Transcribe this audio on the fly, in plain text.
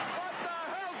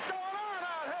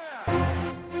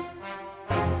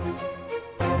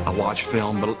watch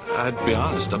film, but I'd be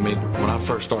honest, I mean, when I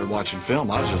first started watching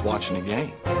film, I was just watching the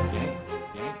game.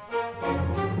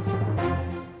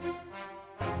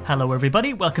 Hello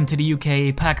everybody, welcome to the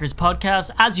UK Packers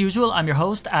podcast. As usual, I'm your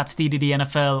host at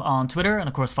SteedyDNFL on Twitter, and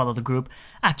of course follow the group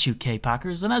at UK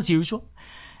Packers. And as usual,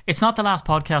 it's not the last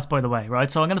podcast, by the way, right?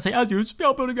 So I'm going to say as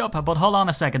usual, but hold on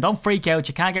a second, don't freak out,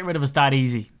 you can't get rid of us that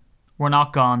easy. We're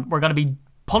not gone. We're going to be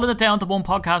pulling it down to one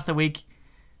podcast a week,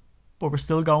 but we're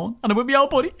still going. And it will be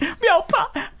out, buddy. Be out,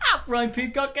 pa. Ryan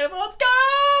Peacock, get it, let's go!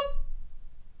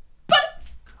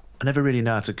 I never really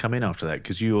know how to come in after that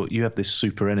because you have this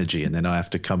super energy, and then I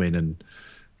have to come in and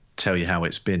tell you how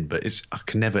it's been. But I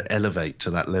can never elevate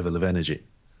to that level of energy.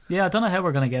 Yeah, I don't know how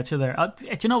we're going to get you there.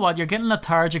 Do you know what? You're getting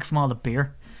lethargic from all the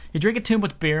beer. You're drinking too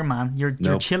much beer, man. You're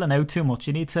chilling out too much.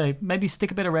 You need to maybe stick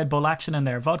a bit of Red Bull action in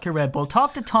there. Vodka Red Bull.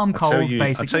 Talk to Tom Coles,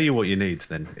 basically. I'll tell you what you need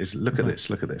then. Look at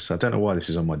this. I don't know why this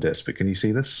is on my desk, but can you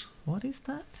see this? What is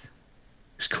that?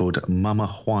 It's called Mama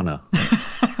Juana.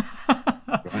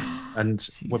 Right? And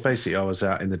basically I was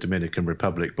out in the Dominican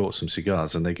Republic, bought some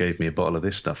cigars, and they gave me a bottle of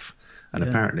this stuff. And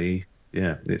apparently,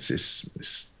 it's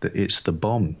the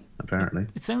bomb. Apparently,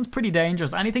 it sounds pretty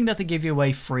dangerous. Anything that they give you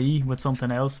away free with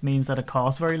something else means that it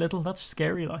costs very little. That's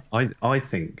scary, like. I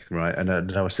think, right,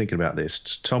 and I was thinking about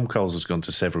this. Tom Coles has gone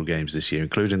to several games this year,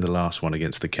 including the last one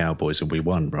against the Cowboys, and we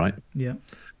won, right? Yeah.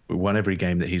 We won every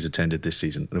game that he's attended this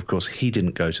season. And of course, he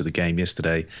didn't go to the game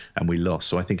yesterday and we lost.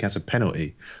 So I think as a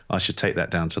penalty, I should take that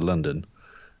down to London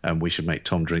and we should make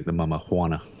Tom drink the Mama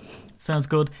Juana. Sounds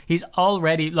good. He's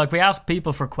already, we asked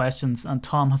people for questions and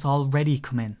Tom has already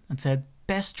come in and said,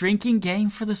 best drinking game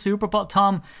for the Super Bowl.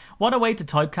 Tom, what a way to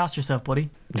typecast yourself, buddy.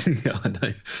 Yeah, I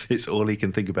know. It's all he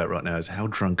can think about right now is how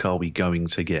drunk are we going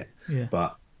to get? Yeah.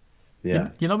 But, yeah.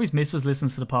 You know his missus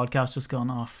listens to the podcast just going,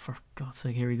 oh, for God's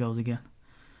sake, here he goes again.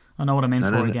 I know what I'm in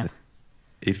for again.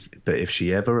 If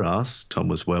she ever asks, Tom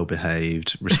was well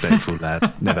behaved, respectful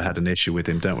lad, never had an issue with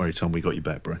him. Don't worry, Tom, we got you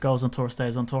back, bro. Goes on tour,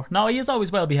 stays on tour. No, he is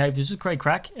always well behaved. He's just great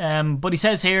crack. But he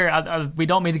says here, we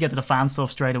don't mean to get to the fan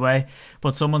stuff straight away,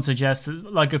 but someone suggests,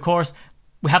 of course,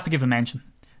 we have to give a mention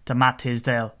to Matt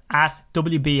Tisdale at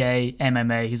WBA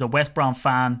MMA. He's a West Brom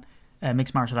fan.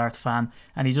 Mixed martial arts fan,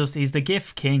 and he's the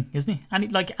GIF king, isn't he?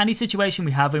 And any situation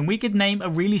we have, and we could name a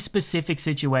really specific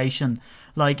situation,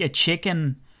 like a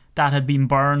chicken that had been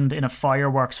burned in a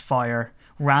fireworks fire,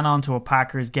 ran onto a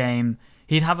Packers game.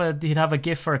 He'd have a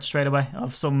GIF for it straight away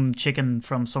of some chicken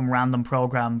from some random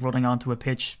program running onto a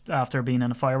pitch after being in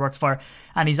a fireworks fire,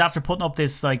 and he's after putting up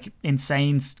this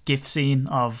insane GIF scene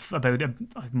of about it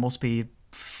must be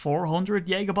 400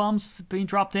 Jaeger bombs being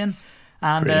dropped in.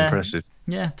 And, pretty impressive.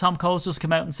 Yeah, Tom Coles just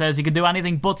came out and says he can do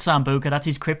anything but Sambuca. That's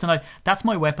his kryptonite. That's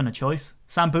my weapon of choice.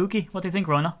 Sambuki, what do you think,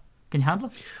 Rhino? Can you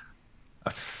handle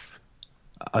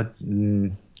it?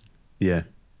 Yeah,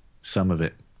 some of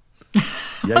it.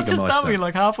 What does that mean,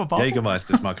 like half a bottle?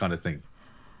 Jägermeister's my kind of thing.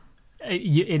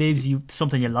 It is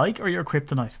something you like, or your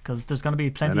kryptonite? Because there's going to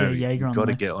be plenty of Jaeger on it. You've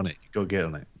got to get on it. You've got to get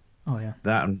on it. Oh, yeah.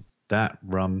 That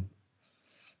rum,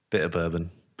 bit of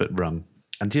bourbon, but rum.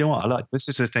 And do you know what I like? This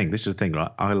is the thing,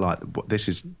 right? I like, this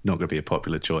is not going to be a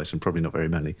popular choice and probably not very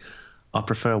many. I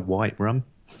prefer white rum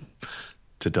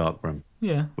to dark rum.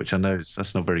 Yeah. Which I know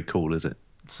that's not very cool, is it?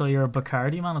 So you're a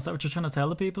Bacardi man? Is that what you're trying to tell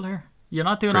the people here? You're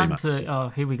not doing anything to... Oh,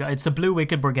 here we go. It's the Blue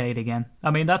Wicked Brigade again. I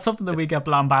mean, that's something that we get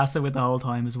lambasted with the whole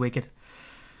time is Wicked.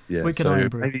 Yeah, Wicked so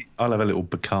maybe I'll have a little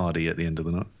Bacardi at the end of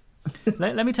the night.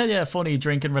 Let me tell you a funny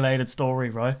drinking related story,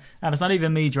 right? And it's not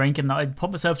even me drinking. I put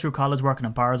myself through college working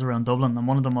in bars around Dublin, and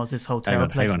one of them was this hotel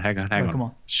place. Hang on. Come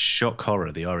on. Shock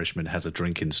horror, the Irishman has a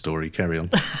drinking story. Carry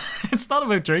on. It's not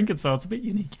about drinking, so it's a bit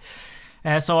unique.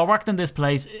 So I worked in this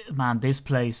place. Man, this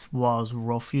place was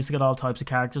rough. You used to get all types of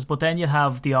characters, but then you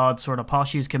have the odd sort of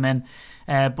poshies come in.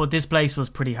 But this place was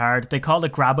pretty hard. They called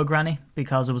it Grab a Granny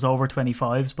because it was over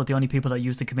 25s, but the only people that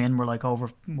used to come in were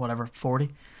over 40.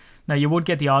 Now, you would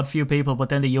get the odd few people, but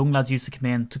then the young lads used to come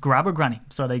in to grab a granny,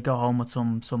 so they'd go home with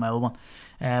some L1.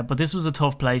 But this was a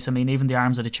tough place. I mean, even the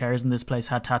arms of the chairs in this place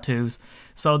had tattoos.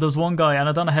 So there was one guy, and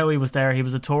I don't know how he was there. He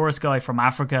was a tourist guy from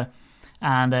Africa,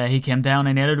 and he came down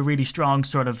and he had a really strong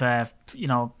sort of,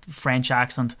 French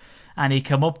accent. And he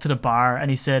came up to the bar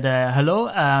and he said, hello,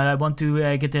 I want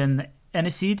to get an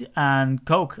aniseed and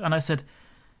Coke. And I said...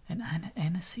 An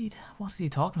aniseed? What is he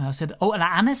talking about? I said, an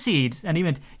aniseed. And he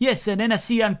went, yes, an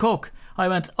aniseed and Coke. I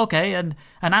went, okay, and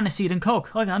aniseed and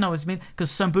Coke. I know what you mean, because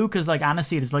Sambuca is like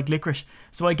aniseed, it's like licorice.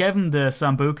 So I gave him the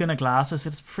Sambuca in a glass. I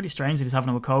said, it's pretty strange that he's having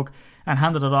it with Coke, and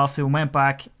handed it off to him, went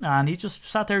back, and he just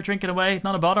sat there drinking away,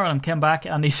 not a bother, and came back,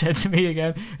 and he said to me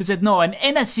again, he said, no, an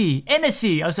Hennessy.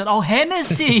 I said, oh,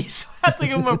 Hennessy. So I had to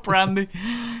give him a brandy.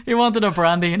 He wanted a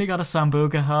brandy, and he got a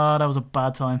Sambuca. Oh, that was a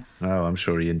bad time. Oh, I'm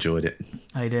sure he enjoyed it.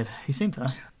 I did. He seemed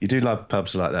to. You do love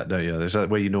pubs like that, don't you? There's that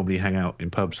where you normally hang out in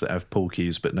pubs that have pool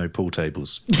cues but no pool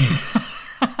tables.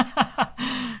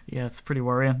 Yeah, it's pretty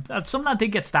worrying. Some lad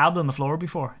did get stabbed on the floor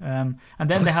before, and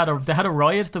then they had a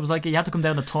riot. There was like you had to come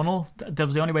down a tunnel. That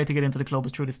was the only way to get into the club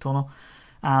was through this tunnel.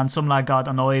 And some lad got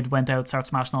annoyed, went out, started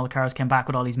smashing all the cars, came back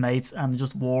with all his mates, and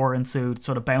just war ensued.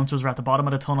 Sort of bouncers were at the bottom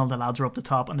of the tunnel, the lads were up the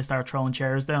top, and they started throwing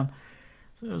chairs down.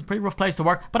 So it was a pretty rough place to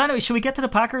work. But anyway, should we get to the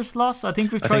Packers loss? I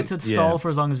think we've tried to stall for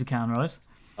as long as we can, right?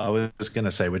 I was going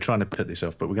to say we're trying to put this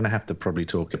off, but we're going to have to probably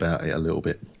talk about it a little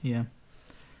bit. Yeah.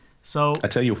 So I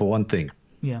tell you for one thing.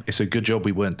 Yeah. It's a good job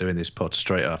we weren't doing this pod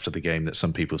straight after the game that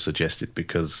some people suggested,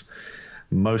 because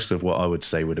most of what I would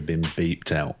say would have been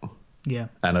beeped out. Yeah.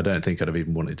 And I don't think I'd have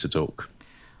even wanted to talk.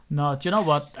 No, do you know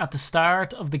what? At the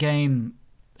start of the game,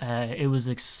 it was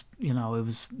it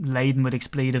was laden with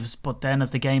expletives, but then as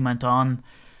the game went on,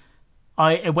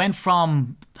 it went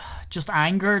from just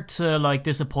anger to like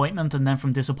disappointment, and then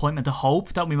from disappointment to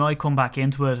hope that we might come back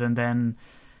into it, and then,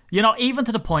 even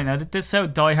to the point, now this is how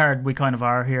diehard we kind of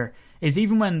are here, is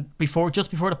even when just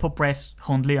before they put Brett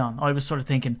Hundley on, I was sort of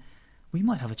thinking, we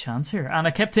might have a chance here. And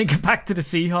I kept thinking back to the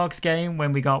Seahawks game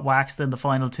when we got waxed in the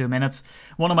final 2 minutes.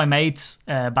 One of my mates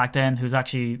back then, who's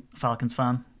actually a Falcons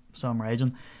fan, so I'm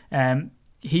raging,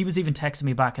 he was even texting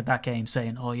me back at that game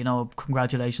saying, oh,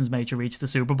 congratulations, mate, you reached the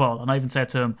Super Bowl. And I even said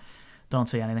to him, don't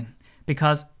say anything.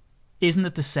 Because isn't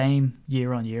it the same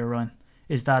year on year, Ryan?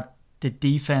 Is that the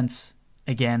defense,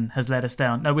 again, has let us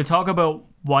down. Now, we'll talk about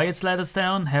why it's let us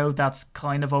down, how that's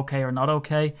kind of okay or not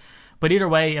okay. But either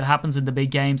way, it happens in the big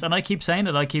games. And I keep saying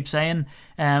it. It's not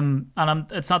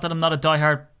that I'm not a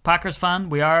diehard Packers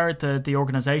fan. We are. The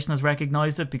organisation has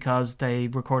recognised it because they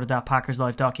recorded that Packers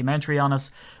Life documentary on us,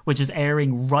 which is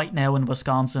airing right now in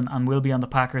Wisconsin and will be on the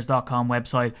Packers.com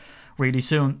website really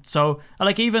soon. So,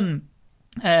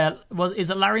 is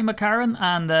it Larry McCarron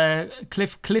and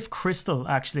Cliff Crystal,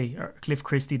 actually, or Cliff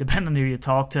Christie, depending on who you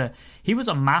talk to. He was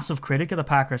a massive critic of the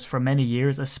Packers for many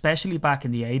years, especially back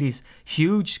in the 80s.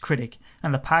 Huge critic.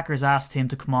 And the Packers asked him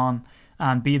to come on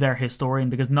and be their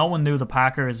historian because no one knew the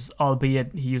Packers,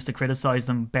 albeit he used to criticise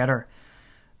them better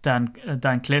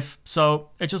than Cliff. So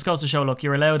it just goes to show, look,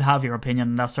 you're allowed to have your opinion,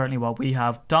 and that's certainly what we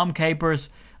have. Dom Capers,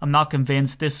 I'm not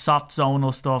convinced. This soft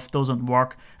zonal stuff doesn't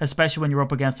work, especially when you're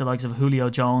up against the likes of Julio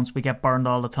Jones. We get burned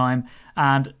all the time.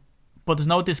 But there's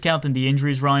no discounting the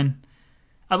injuries, Ryan.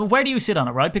 I mean, where do you sit on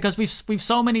it, right? Because we've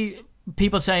so many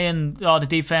people saying, the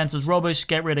defense is rubbish,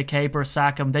 get rid of Capers,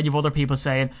 sack him. Then you've other people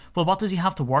saying, well, what does he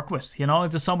have to work with?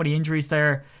 There's so many injuries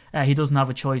there. He doesn't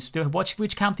have a choice.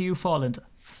 Which camp do you fall into?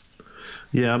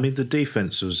 Yeah, I mean, the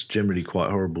defense was generally quite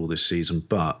horrible this season,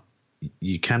 but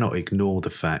you cannot ignore the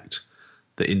fact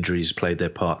that injuries played their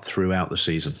part throughout the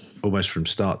season, almost from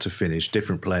start to finish.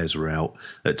 Different players were out.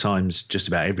 At times, just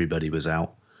about everybody was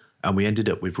out. And we ended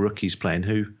up with rookies playing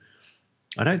who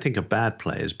I don't think are bad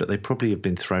players, but they probably have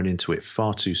been thrown into it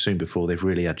far too soon before they've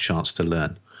really had a chance to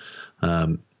learn.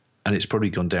 And it's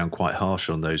probably gone down quite harsh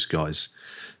on those guys.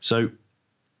 So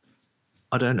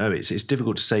I don't know. It's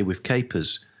difficult to say with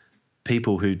Capers.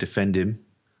 People who defend him,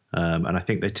 and I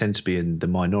think they tend to be in the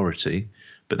minority,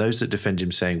 but those that defend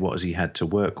him saying, what has he had to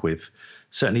work with?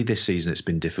 Certainly this season it's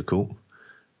been difficult,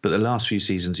 but the last few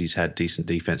seasons he's had decent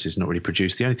defenses, not really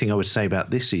produced. The only thing I would say about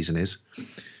this season is,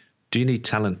 do you need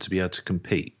talent to be able to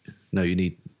compete? No, you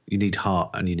need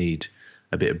heart, and you need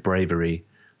a bit of bravery.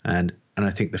 And I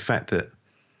think the fact that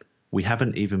we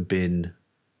haven't even been,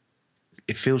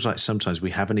 it feels like sometimes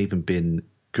we haven't even been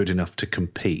good enough to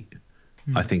compete,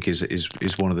 I think is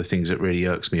one of the things that really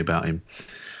irks me about him.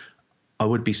 I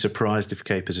would be surprised if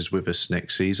Capers is with us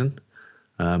next season.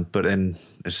 But then,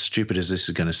 as stupid as this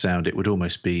is going to sound, it would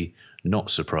almost be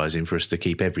not surprising for us to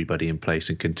keep everybody in place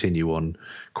and continue on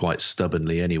quite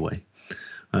stubbornly anyway.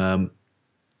 I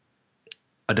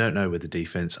don't know with the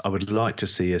defense. I would like to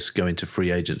see us go into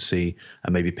free agency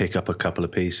and maybe pick up a couple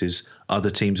of pieces. Other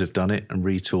teams have done it and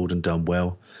retooled and done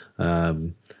well.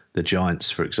 The Giants,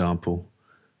 for example.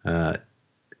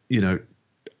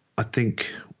 I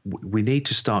think we need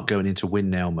to start going into win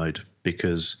now mode,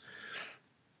 because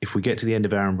if we get to the end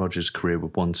of Aaron Rodgers' career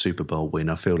with one Super Bowl win,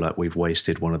 I feel like we've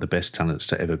wasted one of the best talents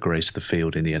to ever grace the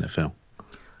field in the NFL.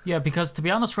 Yeah, because to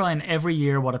be honest, Ryan, every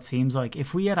year what it seems like,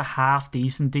 if we had a half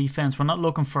decent defense, we're not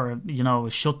looking for, a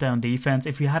shutdown defense.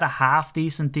 If we had a half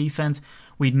decent defense,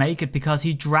 we'd make it, because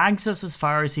he drags us as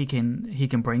far as he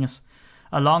can bring us,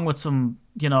 along with some,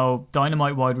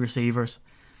 dynamite wide receivers.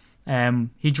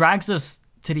 He drags us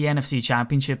to the NFC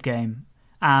Championship game,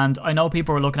 and I know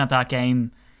people were looking at that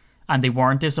game and they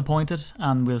weren't disappointed,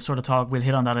 and we'll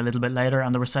hit on that a little bit later,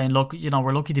 and they were saying, look,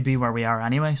 we're lucky to be where we are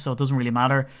anyway, so it doesn't really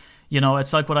matter.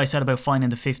 It's like what I said about finding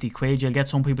the 50 quid. You'll get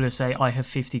some people who say, I have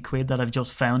 50 quid that I've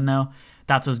just found now.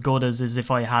 That's as good as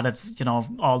if I had it,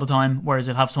 all the time. Whereas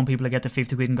you'll have some people who get the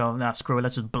 50 quid and go, nah, screw it,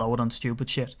 let's just blow it on stupid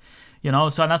shit. So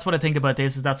and that's what I think about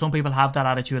this, is that some people have that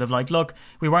attitude of like, look,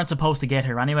 we weren't supposed to get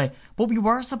here anyway. But we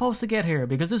were supposed to get here,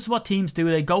 because this is what teams do.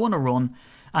 They go on a run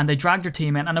and they drag their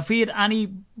team in. And if we had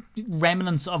any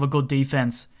remnants of a good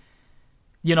defense,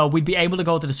 we'd be able to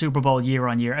go to the Super Bowl year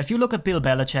on year. If you look at Bill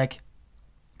Belichick,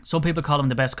 some people call him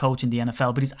the best coach in the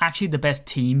NFL, but he's actually the best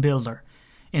team builder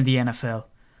in the NFL.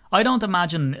 I don't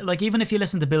imagine, like, even if you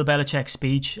listen to Bill Belichick's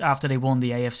speech after they won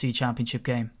the AFC Championship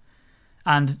game,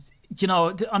 and,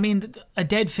 a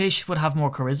dead fish would have more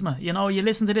charisma. You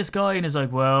listen to this guy and he's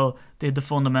like, well, did the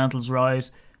fundamentals right,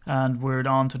 and we're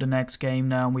on to the next game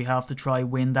now and we have to try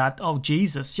win that. Oh,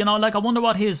 Jesus. I wonder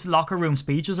what his locker room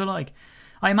speeches are like.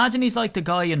 I imagine he's like the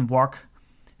guy in work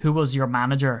who was your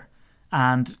manager,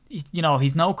 and,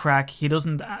 he's no crack. He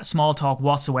doesn't small talk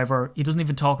whatsoever. He doesn't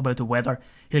even talk about the weather.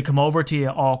 He'll come over to you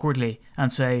awkwardly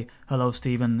and say, hello,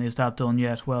 Stephen, is that done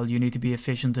yet? Well, you need to be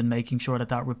efficient in making sure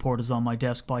that report is on my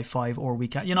desk by 5, or we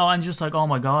can. And just like, oh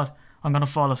my God, I'm going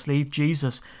to fall asleep.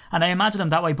 Jesus. And I imagine him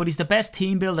that way. But he's the best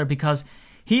team builder, because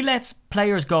he lets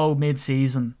players go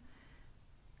mid-season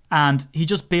and he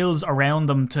just builds around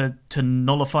them to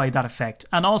nullify that effect.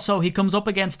 And also he comes up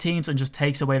against teams and just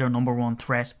takes away their number one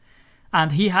threat.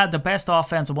 And he had the best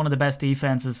offense and one of the best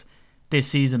defenses this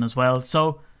season as well.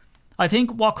 So I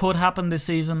think what could happen this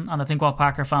season, and I think what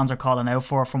Packer fans are calling out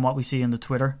for from what we see in the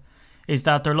Twitter, is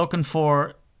that they're looking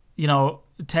for,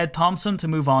 Ted Thompson to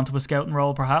move on to a scouting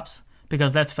role perhaps.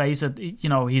 Because let's face it,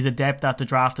 he's adept at the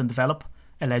draft and develop,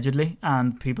 allegedly.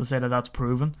 And people say that that's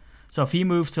proven. So if he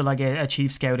moves to like a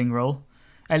chief scouting role,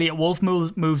 Elliot Wolf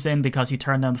moves in because he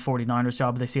turned down the 49ers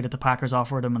job. They see that the Packers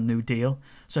offered him a new deal.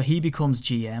 So he becomes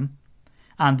GM.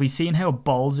 And we've seen how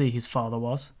ballsy his father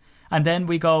was. And then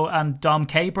we go, and Dom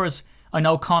Capers, I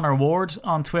know Connor Ward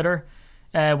on Twitter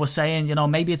was saying,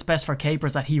 maybe it's best for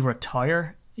Capers that he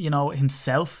retire,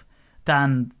 himself,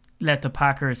 than let the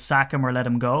Packers sack him or let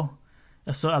him go.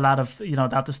 So a lot of,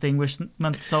 that distinguishment.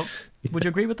 So would you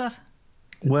agree with that?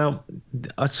 Well,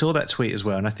 I saw that tweet as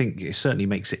well, and I think it certainly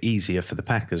makes it easier for the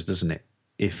Packers, doesn't it?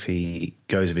 If he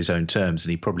goes of his own terms,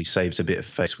 and he probably saves a bit of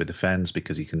face with the fans,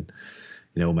 because he can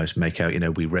almost make out,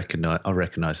 I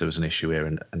recognize there was an issue here,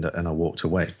 and I walked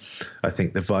away. I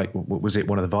think was it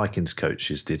one of the Vikings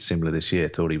coaches did similar this year,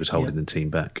 thought he was holding the team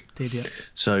back. Did, yeah.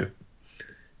 So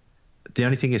the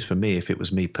only thing is, for me, if it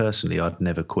was me personally, I'd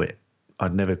never quit.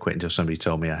 I'd never quit until somebody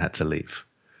told me I had to leave,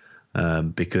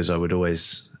 because I would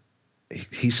always,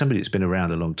 he's somebody that's been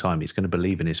around a long time. He's going to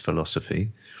believe in his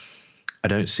philosophy. I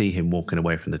don't see him walking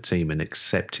away from the team and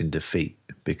accepting defeat,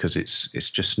 because it's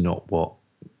just not what,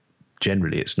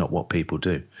 generally, it's not what people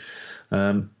do.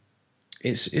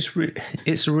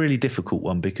 It's a really difficult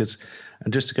one, because,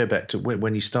 and just to go back to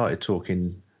when you started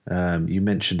talking, you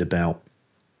mentioned about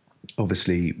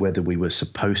obviously whether we were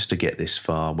supposed to get this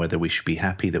far, whether we should be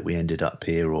happy that we ended up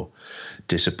here or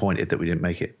disappointed that we didn't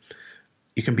make it.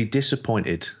 You can be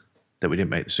disappointed that we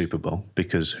didn't make the Super Bowl,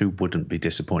 because who wouldn't be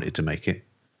disappointed to make it?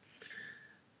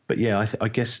 But yeah, I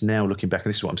guess now looking back, and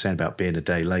this is what I'm saying about being a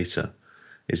day later,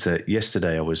 is that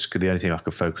yesterday the only thing I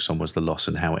could focus on was the loss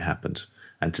and how it happened.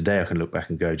 And today I can look back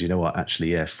and go, do you know what?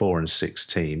 Actually, yeah, 4-6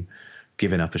 team,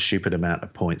 giving up a stupid amount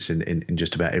of points in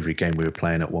just about every game we were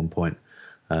playing at one point,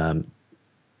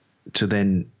 to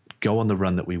then go on the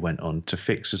run that we went on, to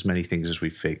fix as many things as we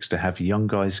fixed, to have young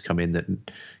guys come in that,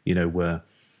 were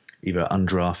either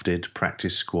undrafted,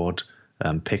 practice squad,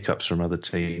 pickups from other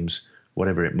teams,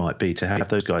 whatever it might be, to have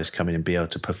those guys come in and be able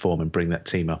to perform and bring that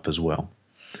team up as well.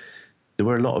 There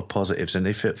were a lot of positives. And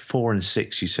if at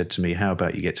 4-6 you said to me, how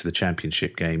about you get to the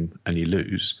championship game and you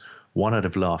lose? One, I'd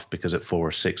have laughed, because at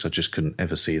 4-6 I just couldn't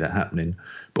ever see that happening.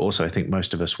 But also I think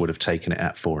most of us would have taken it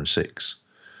at 4-6.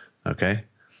 Okay?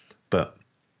 But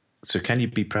so can you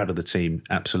be proud of the team?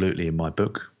 Absolutely, in my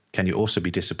book. Can you also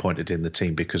be disappointed in the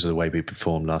team because of the way we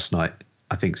performed last night?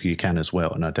 I think you can as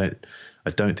well. And I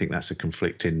don't think that's a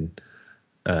conflicting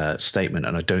statement,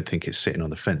 and I don't think it's sitting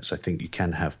on the fence. I think you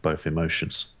can have both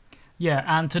emotions. Yeah,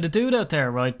 and to the dude out there,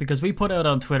 right, because we put out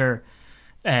on Twitter,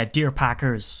 Dear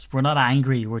Packers, we're not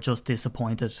angry, we're just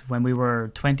disappointed when we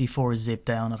were 24-0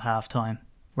 down at halftime.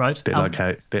 Right? Bit like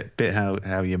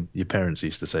how your parents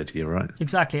used to say to you, right?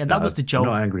 Exactly, and that was the joke.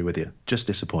 I'm not angry with you, just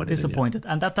disappointed. Disappointed,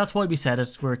 and that's why we said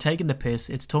it. We were taking the piss.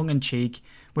 It's tongue in cheek.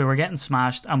 We were getting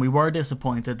smashed, and we were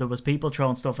disappointed. There was people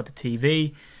throwing stuff at the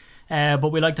TV,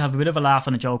 but we like to have a bit of a laugh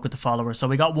and a joke with the followers. So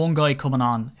we got one guy coming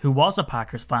on who was a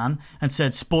Packers fan and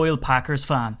said, "Spoiled Packers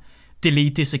fan,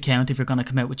 delete this account if you're going to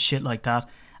come out with shit like that."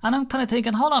 And I'm kind of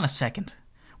thinking, hold on a second.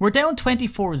 We're down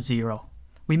 24-0.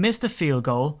 We missed a field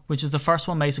goal, which is the first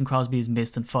one Mason Crosby has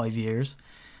missed in 5 years.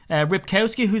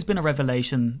 Ripkowski, who's been a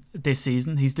revelation this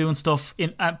season, he's doing stuff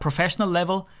at professional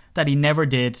level that he never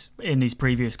did in his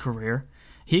previous career.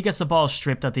 He gets the ball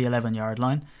stripped at the 11-yard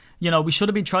line. You know, we should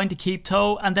have been trying to keep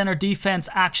toe, and then our defense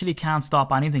actually can't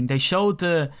stop anything. They showed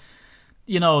the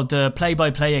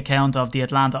play-by-play account of the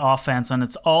Atlanta offense, and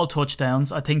it's all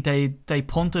touchdowns. I think they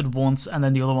punted once, and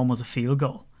then the other one was a field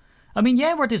goal. I mean,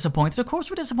 yeah, we're disappointed. Of course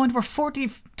we're disappointed. We're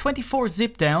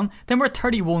 24-0 down. Then we're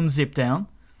 31-0 down.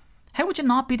 How would you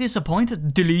not be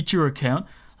disappointed? Delete your account.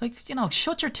 Like, you know,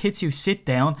 shut your tits, you sit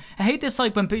down. I hate this,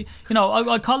 like, when, you know,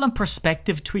 I call them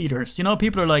perspective tweeters. You know,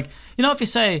 people are like, you know, if you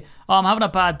say, oh, I'm having a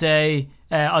bad day,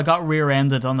 I got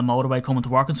rear-ended on the motorway coming to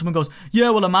work, and someone goes, yeah,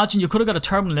 well, imagine you could have got a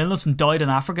terminal illness and died in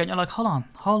Africa. And you're like,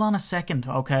 hold on a second,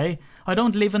 okay? I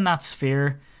don't live in that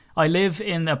sphere. I live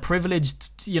in a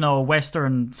privileged, you know,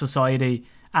 Western society,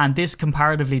 and this,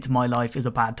 comparatively to my life, is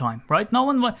a bad time, right? No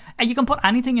one, and you can put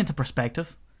anything into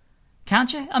perspective,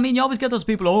 can't you? I mean, you always get those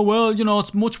people, oh, well, you know,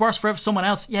 it's much worse for someone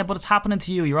else. Yeah, but it's happening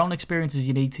to you. Your own experience is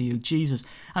unique to you. Jesus.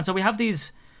 And so we have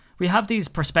these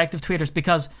perspective tweeters,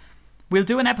 because we'll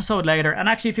do an episode later, and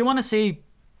actually, if you want to see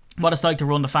what it's like to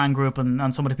run the fan group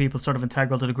and some of the people sort of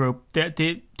integral to the group,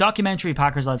 the documentary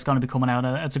Packers Life is going to be coming out,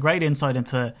 and it's a great insight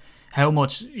into how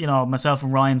much, you know, myself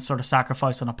and Ryan sort of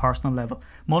sacrifice on a personal level,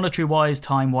 monetary wise,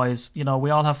 time wise. You know,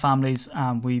 we all have families,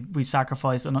 and we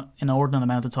sacrifice an inordinate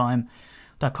amount of time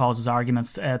that causes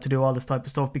arguments to do all this type of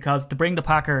stuff, because to bring the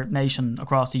Packer nation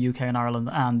across the UK and Ireland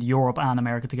and Europe and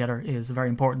America together is a very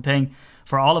important thing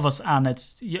for all of us, and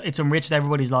it's enriched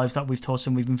everybody's lives that we've touched,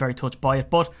 and we've been very touched by it.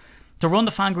 But to run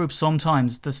the fan group,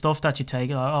 sometimes the stuff that you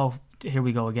take, oh, here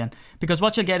we go again. Because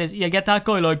what you'll get is, you'll get that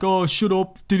guy like, oh, shut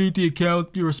up, delete the account,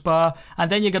 you're a spa. And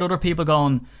then you get other people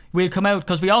going, we'll come out,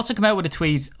 because we also come out with a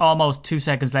tweet almost 2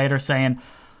 seconds later saying,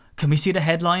 can we see the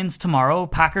headlines tomorrow?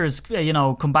 Packers, you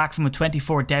know, come back from a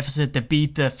 24 deficit to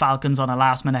beat the Falcons on a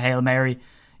last minute Hail Mary.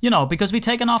 You know, because we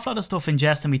take an awful lot of stuff in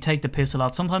jest, and we take the piss a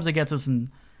lot. Sometimes it gets us in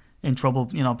trouble,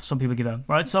 you know, some people give out,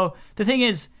 right? So the thing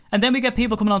is, and then we get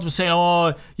people coming on to us saying, oh,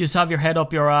 you just have your head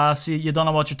up your ass, you don't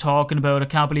know what you're talking about, I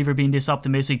can't believe you're being this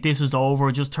optimistic, this is over,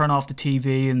 just turn off the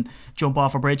TV and jump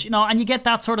off a bridge. You know, and you get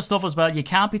that sort of stuff as well. You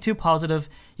can't be too positive,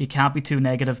 you can't be too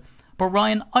negative. But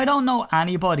Ryan, I don't know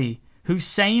anybody who's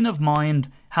sane of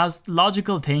mind, has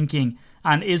logical thinking,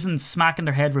 and isn't smacking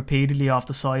their head repeatedly off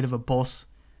the side of a bus,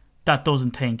 that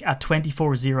doesn't think at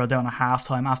 24-0 down at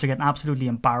halftime after getting absolutely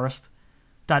embarrassed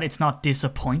that it's not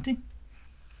disappointing.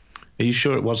 Are you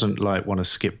sure it wasn't like one of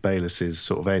Skip Bayless's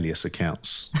sort of alias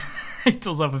accounts? He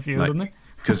does have a few, doesn't he?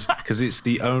 Because it's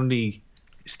the only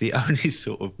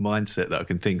sort of mindset that I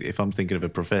can think. If I'm thinking of a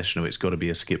professional, it's got to be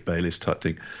a Skip Bayless type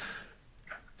thing.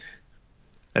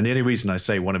 And the only reason I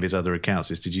say one of his other accounts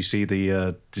is, did you see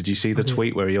the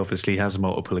tweet where he obviously has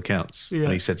multiple accounts? Yeah.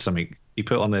 And he said something. He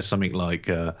put on there something like,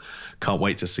 "Can't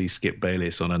wait to see Skip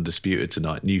Bayless on Undisputed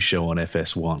tonight. New show on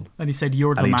FS1." And he said,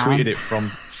 "You're the man." And he tweeted it from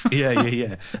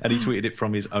yeah. And he tweeted it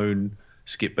from his own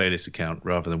Skip Bayless account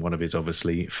rather than one of his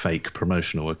obviously fake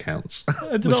promotional accounts,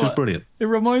 which was brilliant. It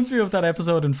reminds me of that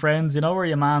episode in Friends, you know, where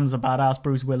your man's a badass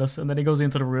Bruce Willis, and then he goes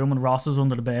into the room and Ross is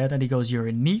under the bed and he goes, "You're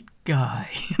a neat guy,"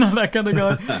 you know, that kind of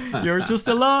guy. "You're just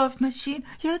a love machine.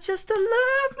 You're just a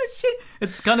love machine."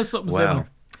 It's kind of something similar.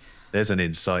 There's an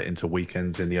insight into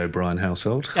weekends in the O'Brien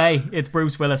household. Hey, it's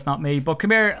Bruce Willis, not me. But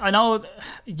come here, I know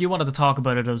you wanted to talk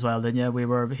about it as well, didn't you? We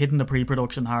were hitting the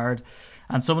pre-production hard.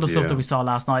 And some of the stuff that we saw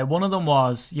last night, one of them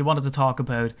was, you wanted to talk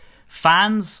about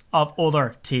fans of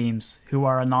other teams who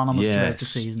are anonymous throughout the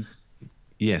season.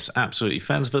 Yes, absolutely.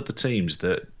 Fans of other teams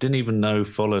that didn't even know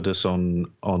followed us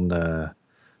on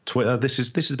Twitter. This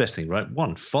is the best thing, right?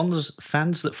 One,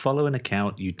 fans that follow an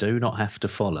account you do not have to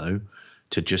follow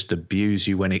to just abuse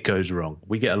you when it goes wrong.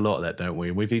 We get a lot of that, don't we?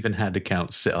 And we've even had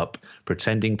accounts set up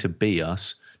pretending to be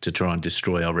us to try and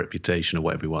destroy our reputation or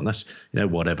whatever we want. That's, you know,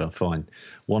 whatever, fine.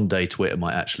 One day Twitter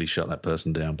might actually shut that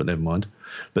person down, but never mind.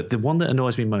 But the one that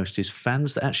annoys me most is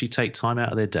fans that actually take time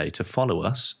out of their day to follow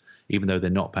us, even though they're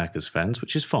not Packers fans,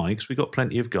 which is fine because we've got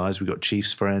plenty of guys. We've got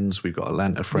Chiefs friends, we've got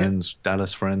Atlanta friends,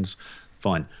 Dallas friends.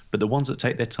 fine. But the ones that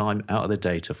take their time out of their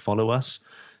day to follow us,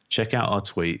 check out our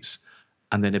tweets,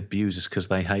 and then abuse us because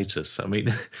they hate us. I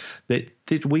mean,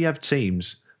 we have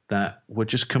teams that were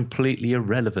just completely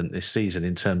irrelevant this season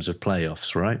in terms of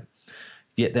playoffs, right?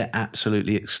 Yet they're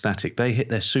absolutely ecstatic. They hit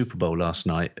their Super Bowl last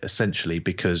night essentially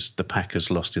because the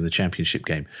Packers lost in the championship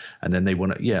game. And then they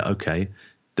want to, okay,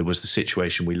 there was the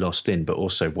situation we lost in, but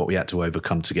also what we had to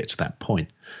overcome to get to that point.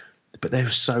 But they were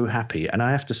so happy. And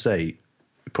I have to say,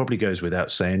 it probably goes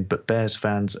without saying, but Bears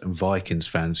fans and Vikings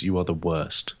fans, you are the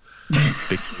worst.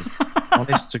 Because,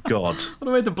 honest to God. What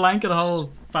a way to blanket a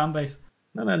whole fan base.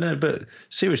 No. But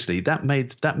seriously, that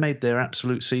made their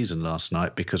absolute season last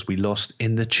night because we lost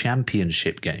in the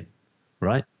championship game,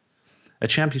 right? A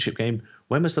championship game.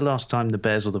 When was the last time the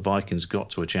Bears or the Vikings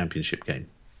got to a championship game?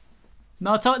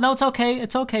 No, it's okay.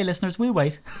 It's okay, listeners. We'll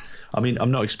wait. I mean,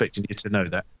 I'm not expecting you to know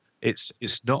that. It's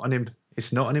not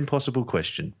an impossible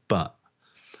question. But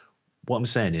what I'm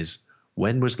saying is,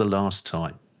 when was the last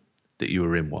time that you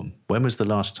were in one? When was the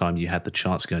last time you had the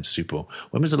chance to go to Super Bowl?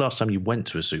 When was the last time you went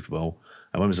to a Super Bowl?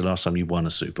 And when was the last time you won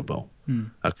a Super Bowl?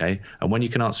 Okay. And when you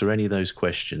can answer any of those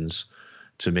questions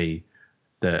to me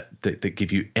that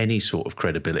give you any sort of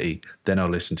credibility, then I'll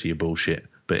listen to your bullshit.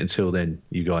 But until then,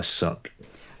 you guys suck.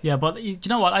 Yeah, but you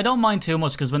know what? I don't mind too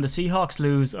much because when the Seahawks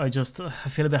lose, I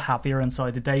feel a bit happier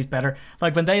inside. The day's better.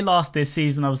 Like when they lost this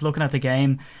season, I was looking at the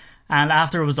game and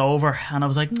after it was over and I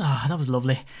was like, that was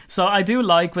lovely. So I do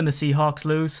like when the Seahawks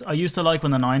lose. I used to like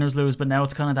when the Niners lose, but now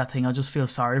it's kind of that thing. I just feel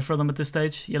sorry for them at this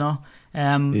stage, you know?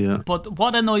 But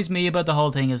what annoys me about the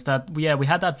whole thing is that, we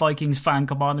had that Vikings fan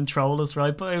come on and troll us,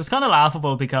 right? But it was kind of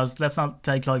laughable because let's not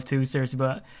take life too seriously.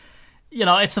 But, you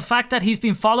know, it's the fact that he's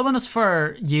been following us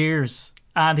for years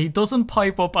and he doesn't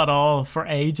pipe up at all for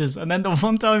ages. And then the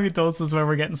one time he does is where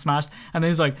we're getting smashed. And then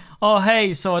he's like, oh,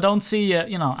 hey, so I don't see you,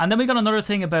 you know. And then we got another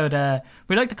thing about,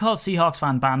 we like to call Seahawks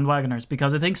fan bandwagoners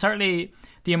because I think certainly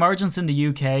the emergence in the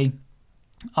UK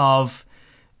of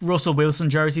Russell Wilson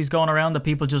jerseys going around, that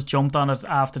people just jumped on it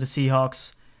after the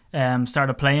Seahawks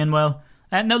started playing well.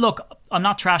 Now, look, I'm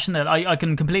not trashing it. I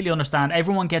can completely understand.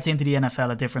 Everyone gets into the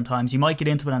NFL at different times. You might get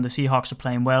into it and the Seahawks are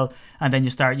playing well, and then you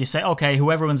say, okay,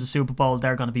 whoever wins the Super Bowl,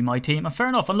 they're going to be my team. And fair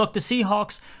enough. And look, the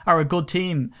Seahawks are a good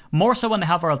team. More so when they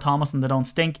have Earl Thomas and they don't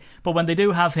stink. But when they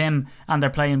do have him and they're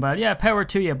playing well, yeah, power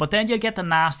to you. But then you get the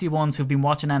nasty ones who've been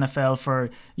watching NFL for,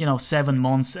 7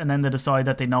 months, and then they decide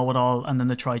that they know it all, and then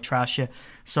they try trash you.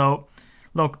 So,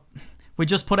 look, we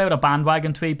just put out a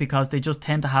bandwagon tweet because they just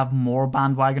tend to have more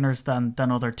bandwagoners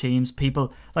than other teams.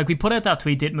 People, like, we put out that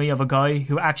tweet, didn't we, of a guy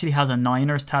who actually has a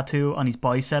Niners tattoo on his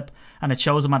bicep, and it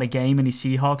shows him at a game in his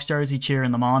Seahawks jersey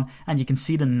cheering them on, and you can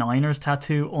see the Niners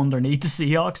tattoo underneath the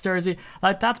Seahawks jersey.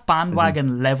 Like, that's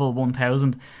bandwagon level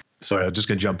 1000. Sorry, I'm just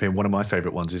going to jump in. One of my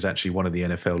favourite ones is actually one of the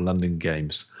NFL London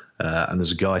games. And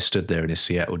there's a guy stood there in his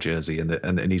Seattle jersey,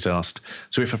 and he's asked,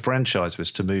 so if a franchise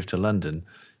was to move to London,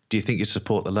 do you think you'd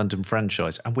support the London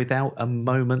franchise? And without a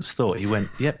moment's thought, he went,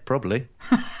 yep, probably.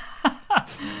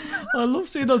 I love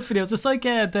seeing those videos. It's like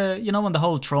when the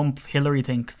whole Trump-Hillary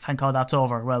thing, thank God that's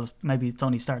over. Well, maybe it's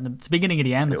only starting. It's the beginning of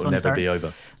the end. It will never be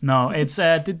over. No, it's,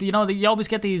 you always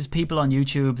get these people on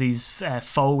YouTube, these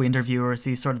faux interviewers,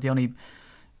 these sort of the only,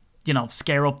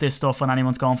 scare up this stuff when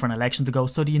anyone's going for an election to go,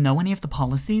 so do you know any of the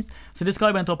policies? So this guy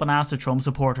went up and asked a Trump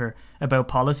supporter about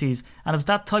policies, and it was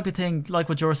that type of thing, like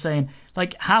what you're saying.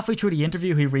 Like, halfway through the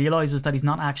interview, he realises that he's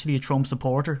not actually a Trump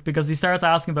supporter, because he starts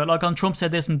asking about, like, Trump said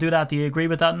this and do that, do you agree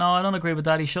with that? No, I don't agree with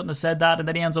that, he shouldn't have said that. And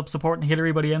then he ends up supporting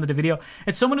Hillary by the end of the video.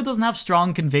 It's someone who doesn't have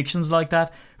strong convictions like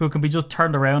that, who can be just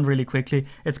turned around really quickly.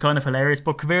 It's kind of hilarious.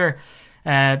 But Kabir,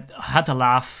 I had to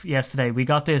laugh yesterday. We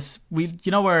got this,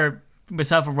 where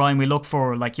myself and Ryan, we look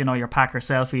for, your Packer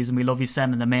selfies, and we love you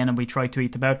sending them in, and we try to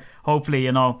tweet about. Hopefully,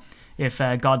 if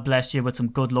God bless you with some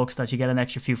good looks, that you get an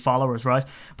extra few followers, right?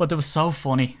 But it was so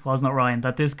funny, wasn't it, Ryan,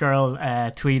 that this girl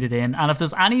tweeted in, and if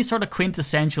there's any sort of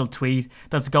quintessential tweet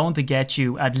that's going to get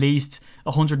you at least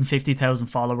 150,000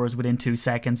 followers within 2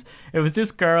 seconds, it was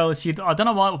this girl. I don't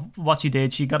know what she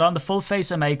did. She got on the full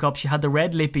face of makeup, she had the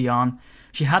red lippy on,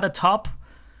 she had a top,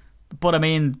 but I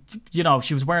mean,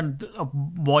 she was wearing a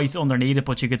white underneath it,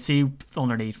 but you could see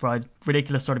underneath, right?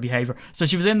 Ridiculous sort of behaviour. So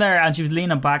she was in there and she was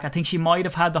leaning back. I think she might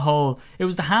have had it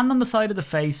was the hand on the side of the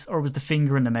face, or it was the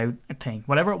finger in the mouth, I think,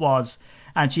 whatever it was.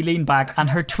 And she leaned back, and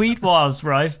her tweet was,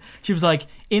 right, she was like,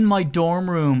 in my dorm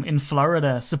room in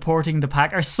Florida supporting the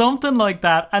Pack, or something like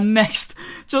that. And next,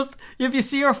 just, if you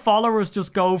see her followers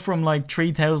just go from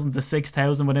 3,000 to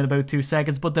 6,000 within about 2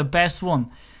 seconds. But the best one,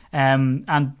 And,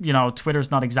 you know,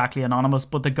 Twitter's not exactly anonymous,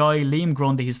 but the guy, Liam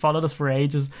Grundy, he's followed us for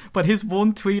ages, but his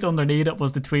one tweet underneath it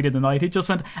was the tweet of the night. He just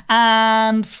went,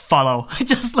 and follow. I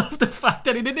just love the fact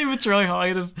that he didn't even try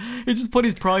hide it. He just put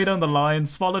his pride on the line,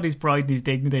 swallowed his pride and his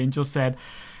dignity, and just said,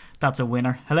 that's a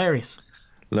winner. Hilarious.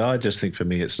 No, I just think for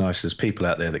me it's nice. There's people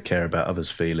out there that care about others'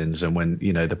 feelings, and when,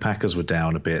 you know, the Packers were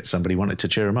down a bit, somebody wanted to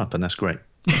cheer them up, and that's great.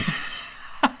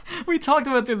 We talked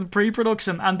about this in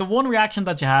pre-production, and the one reaction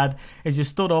that you had is you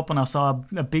stood up and I saw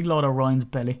a big load of Ryan's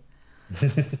belly.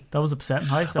 That was upsetting.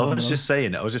 I was just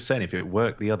saying, if it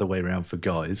worked the other way around for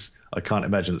guys, I can't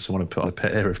imagine that someone would put on a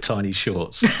pair of tiny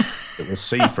shorts that was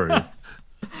see-through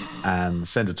and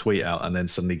send a tweet out and then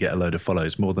suddenly get a load of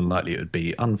follows. More than likely it would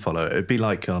be unfollow. It would be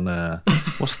like on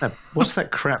what's that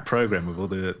crap program with all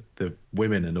the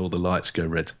women and all the lights go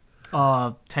red?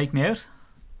 Take Me Out?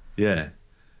 Yeah.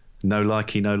 No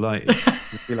likey, no light.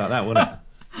 It'd be like that, wouldn't it?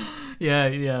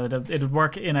 Yeah, it'd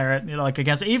work in our, like,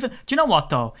 against even. Do you know what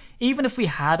though? Even if we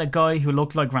had a guy who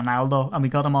looked like Ronaldo and we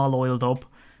got him all oiled up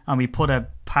and we put a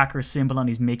Packers symbol on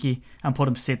his Mickey and put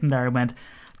him sitting there and went,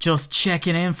 just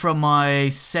checking in from my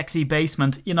sexy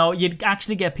basement, you know, you'd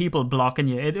actually get people blocking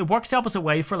you. It works the opposite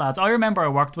way for lads. I remember I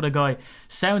worked with a guy,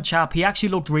 sound chap, he actually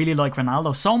looked really like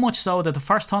Ronaldo, so much so that the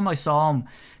first time I saw him,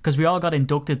 because we all got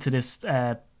inducted to this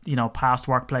past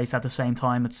workplace at the same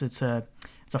time. It's a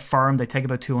firm. They take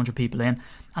about 200 people in.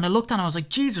 And I looked and I was like,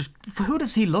 Jesus, who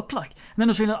does he look like? And then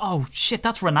I was really like, oh shit,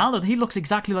 that's Ronaldo. He looks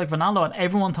exactly like Ronaldo. And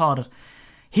everyone thought it.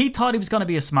 He thought he was going to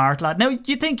be a smart lad. Now,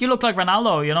 you think you look like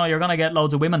Ronaldo, you know, you're going to get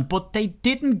loads of women. But they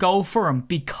didn't go for him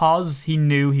because he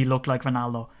knew he looked like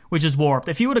Ronaldo, which is warped.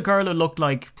 If you had a girl who looked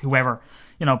like whoever,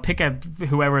 you know, pick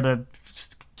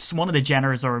one of the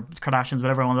Jenners or Kardashians,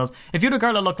 whatever one of those. If you had a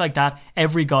girl that looked like that,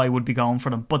 every guy would be going for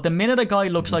them. But the minute a guy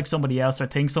looks like somebody else or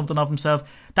thinks something of himself,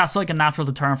 that's like a natural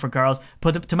deterrent for girls.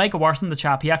 But to make it worse than the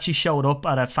chap, he actually showed up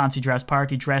at a fancy dress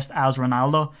party dressed as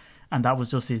Ronaldo, and that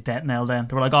was just his death knell then.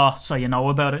 They were like, oh, so you know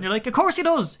about it. And you're like, of course he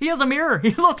does. He has a mirror.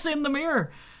 He looks in the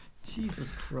mirror.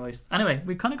 Jesus Christ. Anyway,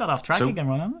 we kind of got off track again,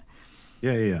 right, haven't we?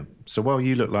 Yeah. So while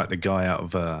you look like the guy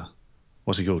out of,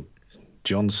 what's he called?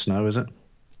 Jon Snow, is it?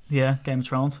 Yeah, Game of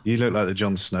Thrones. You look like the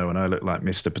Jon Snow and I look like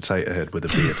Mr. Potato Head with a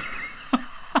beard.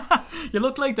 You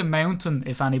look like the Mountain,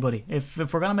 if anybody. If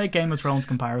we're going to make Game of Thrones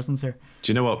comparisons here.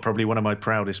 Do you know what? Probably one of my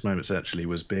proudest moments actually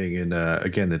was being in,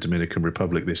 again, the Dominican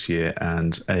Republic this year,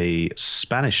 and a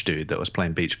Spanish dude that I was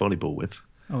playing beach volleyball with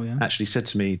actually said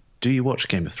to me, do you watch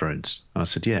Game of Thrones? And I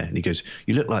said, yeah. And he goes,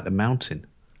 you look like the Mountain.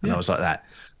 And I was like that.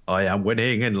 I am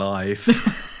winning in life.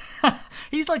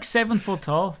 He's like 7 foot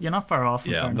tall. You're not far off.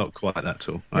 Yeah, I'm not quite that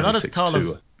tall. You're not as tall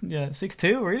as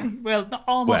 6'2", really? Well,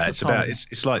 almost as tall.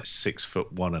 It's like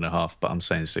 6'1.5", but I'm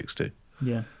saying 6'2".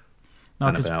 Yeah. No,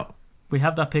 and about. We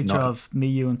have that picture of me,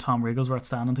 you, and Tom Wrigglesworth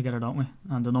standing together, don't we?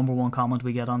 And the number one comment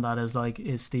we get on that is like,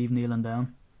 "Is Steve kneeling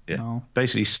down?" Yeah. No.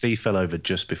 Basically, Steve fell over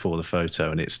just before the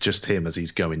photo, and it's just him as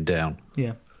he's going down.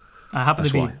 Yeah. I happen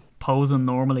to be posing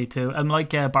normally too. I'm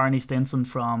like Barney Stinson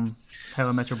from How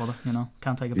I Met Your Mother, you know,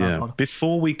 can't take a bad photo.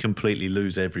 Before we completely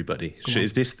lose everybody,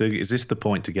 is this the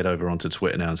point to get over onto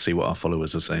Twitter now and see what our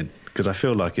followers are saying? Because I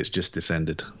feel like it's just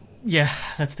descended. Yeah,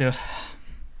 let's do it.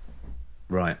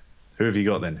 Right. Who have you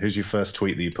got then? Who's your first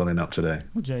tweet that you're pulling up today?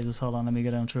 Oh, Jesus, hold on, let me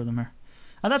get down through them here.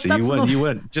 And that's you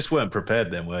weren't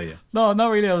prepared then, were you? No, not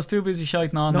really. I was too busy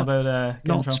shouting on about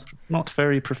not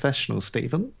very professional,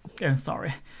 Stephen. Yeah,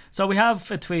 sorry. So we have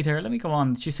a tweet here. Let me go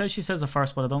on. She says it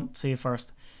first, but I don't see it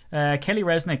first. Kelly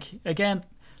Resnick again.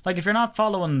 Like, if you're not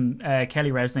following Kelly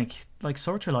Resnick, like,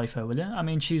 sort your life out, will you? I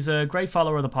mean, she's a great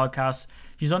follower of the podcast.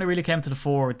 She's only really came to the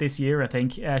fore this year, I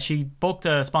think. She booked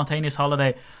a spontaneous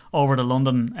holiday over to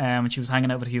London when she was hanging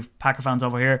out with a few Packer fans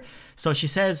over here. So she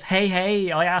says,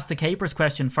 hey, I asked the Capers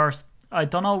question first. I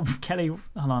don't know, Kelly. Hold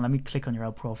on, let me click on your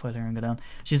out profile here and go down.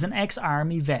 She's an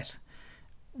ex-army vet.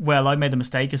 Well, I made the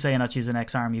mistake of saying that she's an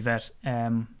ex-army vet.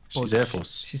 She's Air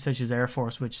Force. She said she's Air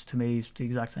Force, which to me is the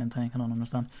exact same thing. I don't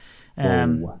understand.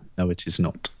 No, it is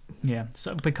not. Yeah.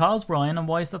 So because, Ryan, and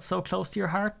why is that so close to your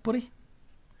heart, buddy?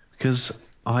 Because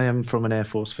I am from an Air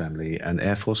Force family, and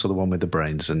Air Force are the one with the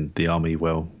brains, and the Army,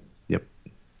 well, yep.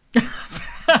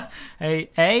 Hey,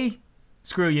 A,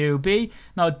 screw you. B,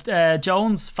 no,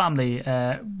 Joan's family,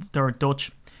 they're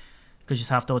Dutch. Because she's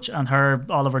half Dutch, and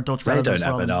all of her Dutch relatives. They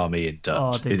don't have an army in Dutch.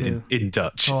 Oh, they do. In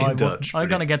Dutch. I'm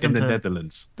going to get them in the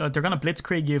Netherlands. They're going to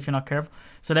blitzkrieg you if you're not careful.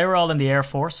 So they were all in the Air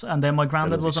Force, and then my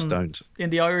granddad was in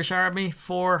the Irish Army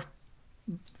for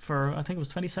I think it was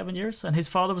 27 years, and his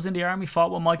father was in the army,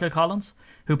 fought with Michael Collins,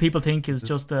 who people think is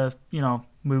just a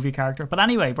movie character. But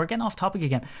anyway, we're getting off topic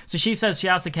again. So she says she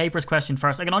asked the Capers question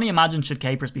first. I can only imagine, should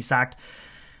Capers be sacked,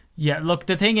 Yeah, look,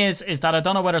 the thing is that I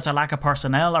don't know whether it's a lack of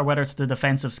personnel or whether it's the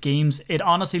defensive schemes. It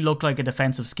honestly looked like a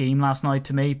defensive scheme last night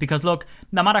to me because, look,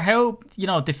 no matter how,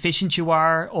 deficient you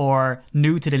are or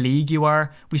new to the league you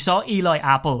are, we saw Eli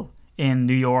Apple in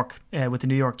New York with the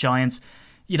New York Giants,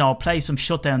 play some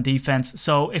shutdown defense.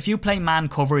 So if you play man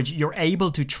coverage, you're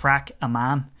able to track a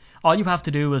man. All you have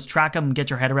to do is track him,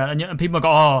 get your head around, and people go,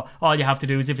 oh, all you have to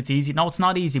do is if it's easy. No, it's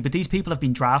not easy, but these people have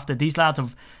been drafted. These lads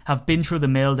have been through the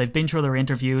mill. They've been through their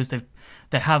interviews.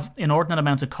 They have inordinate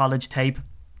amounts of college tape.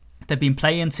 They've been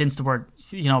playing since they were,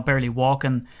 barely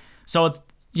walking. So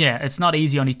it's not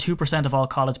easy. Only 2% of all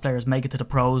college players make it to the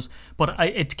pros. But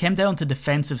it came down to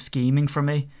defensive scheming for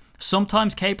me.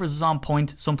 Sometimes Capers is on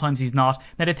point, sometimes he's not.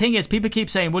 Now the thing is, people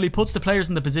keep saying, well, he puts the players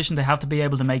in the position they have to be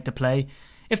able to make the play.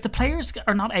 If the players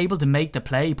are not able to make the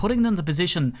play, putting them in the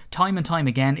position time and time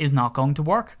again is not going to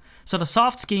work. So the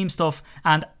soft scheme stuff,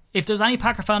 and if there's any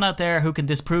Packer fan out there who can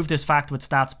disprove this fact with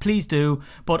stats, please do.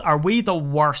 But are we the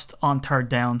worst on third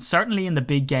down? Certainly in the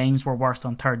big games, we're worst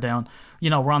on third down.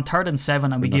 We're on 3rd and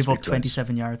 7 and we give up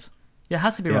 27 yards. Yeah, it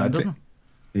has to be right, doesn't it?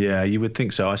 Yeah, you would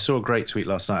think so. I saw a great tweet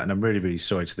last night, and I'm really, really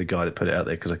sorry to the guy that put it out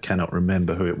there because I cannot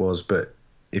remember who it was. But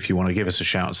if you want to give us a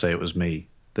shout and say it was me,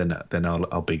 then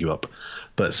I'll big you up.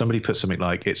 But somebody put something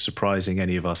like, it's surprising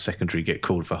any of our secondary get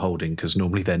called for holding because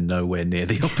normally they're nowhere near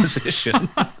the opposition.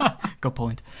 Good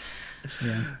point.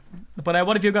 Yeah. But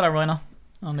what have you got at Rhino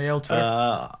on the old Twitter?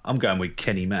 I'm going with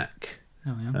Kenny Mack.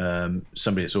 Oh, yeah.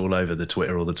 Somebody that's all over the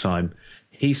Twitter all the time.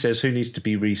 He says who needs to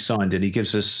be re-signed, and he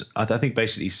gives us, I think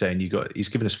basically he's saying he's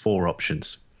given us 4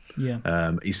 options.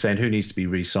 Yeah. He's saying who needs to be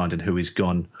re-signed and who is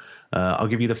gone. I'll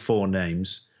give you the 4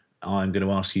 names. I'm going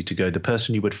to ask you to go the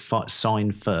person you would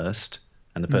sign first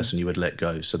and the person you would let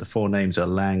go. So the 4 names are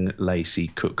Lang, Lacey,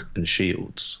 Cook and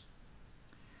Shields.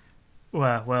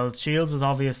 Well, Shields is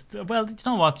obvious. Well, you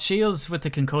know what? Shields with the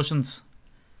concussions.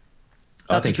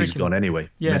 I think he's gone anyway.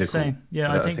 Yeah, Medical. Same.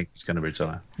 Yeah, I think he's going to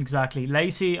retire. Exactly.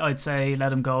 Lacey, I'd say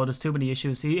let him go. There's too many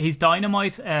issues. He's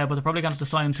dynamite, but they're probably going to have to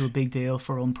sign him to a big deal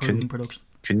for unproven production.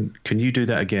 Can you do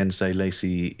that again? Say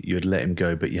Lacey, you would let him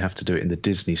go, but you have to do it in the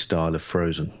Disney style of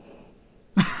Frozen.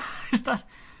 Is that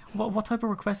what type of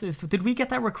request is? Did we get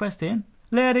that request in?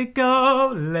 Let it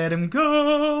go, let him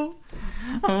go.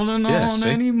 Holding on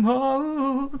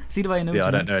anymore. See the way I know. Yeah,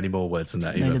 I don't know any more words than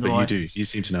that either, but you do. You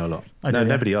seem to know a lot.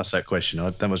 Nobody asked that question.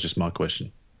 That was just my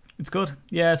question. It's good.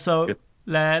 Yeah, so good.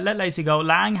 Let Lacey go.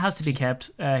 Lang has to be kept.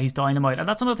 He's dynamite. And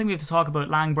that's another thing we have to talk about,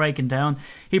 Lang breaking down.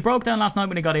 He broke down last night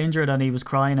when he got injured and he was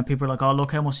crying and people were like, oh,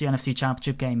 look how much the NFC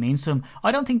Championship game means to him.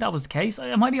 I don't think that was the case.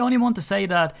 Am I the only one to say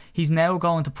that he's now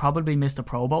going to probably miss the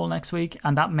Pro Bowl next week?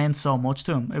 And that meant so much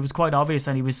to him. It was quite obvious.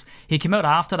 And he came out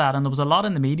after that, and there was a lot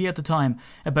in the media at the time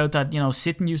about that.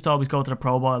 Sitton used to always go to the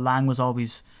Pro Bowl. Lang was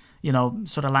always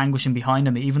sort of languishing behind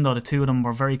him, even though the two of them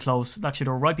were very close. Actually,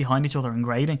 they were right behind each other in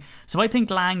grading. So I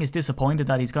think Lang is disappointed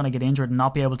that he's going to get injured and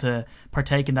not be able to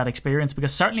partake in that experience,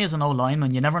 because certainly as an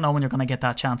O-lineman, you never know when you're going to get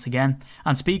that chance again.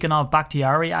 And speaking of,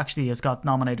 Bakhtiari actually has got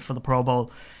nominated for the Pro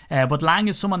Bowl. But Lang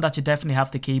is someone that you definitely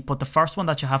have to keep. But the first one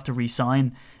that you have to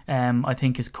re-sign, I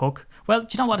think, is Cook. Well, do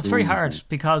you know what? It's very hard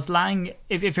because Lang,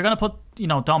 if you're going to put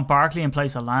Don Barkley in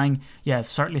place of Lang, yeah,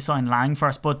 certainly sign Lang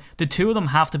first. But the two of them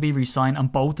have to be re-signed,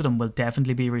 and both of them will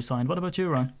definitely be re-signed. What about you,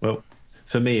 Ron? Well,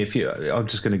 for me, I'm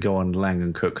just going to go on Lang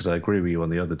and Cook because I agree with you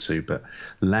on the other two. But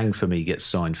Lang for me gets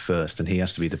signed first, and he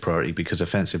has to be the priority because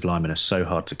offensive linemen are so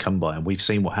hard to come by, and we've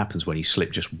seen what happens when you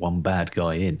slip just one bad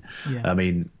guy in. Yeah. I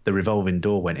mean, the revolving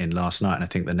door went in last night, and I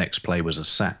think the next play was a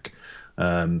sack.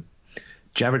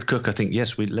 Jared Cook, I think,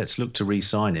 yes, let's look to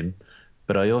re-sign him,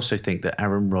 but I also think that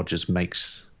Aaron Rodgers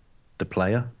makes the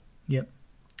player. Yep.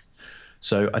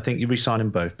 So I think you re-sign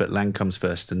them both, but Lang comes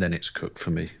first, and then it's Cook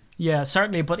for me. Yeah,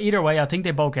 certainly. But either way, I think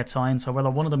they both get signed. So whether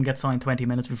one of them gets signed 20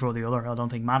 minutes before the other, I don't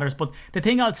think matters. But the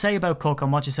thing I'd say about Cook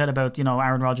and what you said about,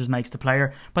 Aaron Rodgers makes the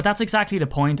player, but that's exactly the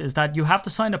point, is that you have to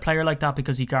sign a player like that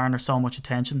because he garners so much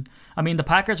attention. I mean, the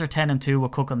Packers are 10-2 with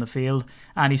Cook on the field,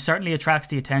 and he certainly attracts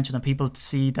the attention, and people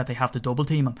see that they have to double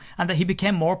team him, and that he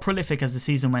became more prolific as the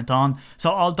season went on.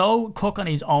 So although Cook on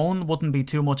his own wouldn't be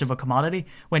too much of a commodity,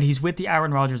 when he's with the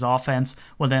Aaron Rodgers offense,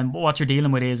 well then what you're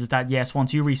dealing with is that yes,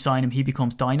 once you re-sign him, he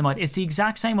becomes dynamite. It's the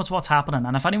exact same as what's happening,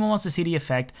 and if anyone wants to see the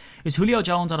effect, is Julio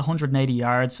Jones at 180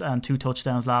 yards and 2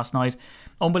 touchdowns last night.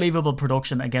 Unbelievable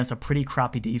production against a pretty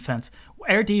crappy defense.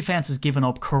 Our defense has given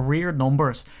up career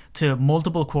numbers to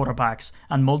multiple quarterbacks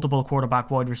and multiple quarterback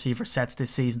wide receiver sets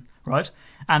this season, right?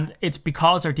 And it's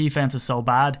because our defense is so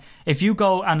bad. If you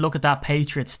go and look at that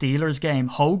Patriots-Steelers game,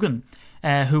 Hogan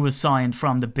who was signed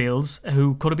from the Bills,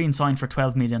 who could have been signed for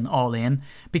 12 million all in,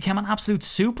 became an absolute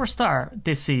superstar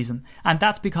this season. And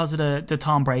that's because of the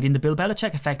Tom Brady and the Bill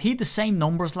Belichick effect. He had the same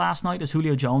numbers last night as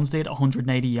Julio Jones did,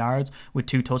 180 yards with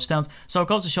 2 touchdowns. So it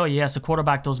goes to show you, yes, a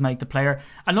quarterback does make the player.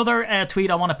 Another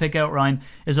tweet I want to pick out, Ryan,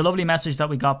 is a lovely message that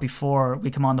we got before we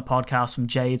come on the podcast from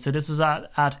Jade. So this is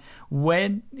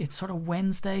it's sort of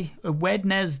Wednesday,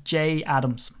 Wednes J.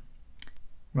 Adams.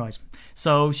 Right.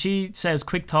 So she says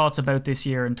quick thoughts about this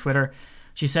year on Twitter.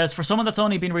 She says, for someone that's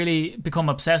only become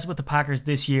obsessed with the Packers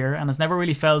this year and has never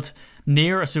really felt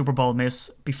near a Super Bowl miss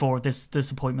before, this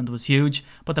disappointment was huge.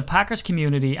 But the Packers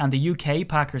community and the UK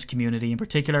Packers community in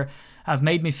particular have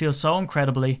made me feel so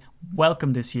incredibly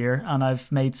welcome this year, and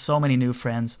I've made so many new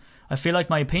friends. I feel like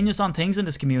my opinions on things in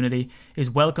this community is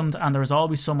welcomed, and there is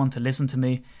always someone to listen to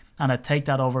me, and I'd take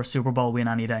that over a Super Bowl win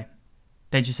any day.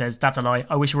 Then she says, that's a lie.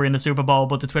 I wish we were in the Super Bowl,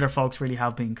 but the Twitter folks really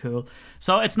have been cool.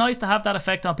 So it's nice to have that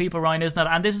effect on people, Ryan, isn't it?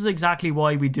 And this is exactly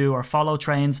why we do our follow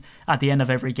trains at the end of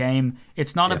every game.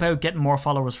 It's not about getting more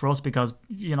followers for us because,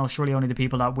 surely only the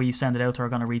people that we send it out to are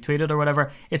going to retweet it or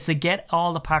whatever. It's to get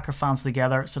all the Packer fans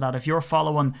together so that if you're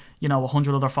following,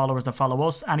 100 other followers that follow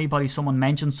us, someone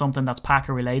mentions something that's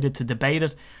Packer related to debate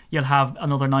it, you'll have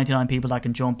another 99 people that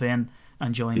can jump in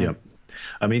and join in.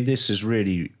 I mean, this is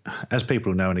really, as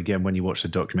people know, and again, when you watch the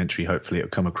documentary, hopefully it'll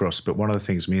come across. But one of the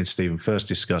things me and Stephen first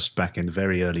discussed back in the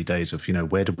very early days of,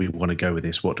 where do we want to go with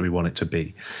this? What do we want it to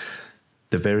be?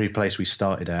 The very place we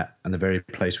started at and the very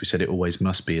place we said it always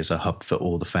must be is a hub for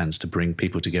all the fans to bring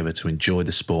people together to enjoy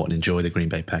the sport and enjoy the Green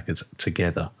Bay Packers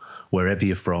together, wherever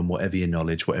you're from, whatever your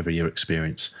knowledge, whatever your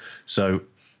experience. So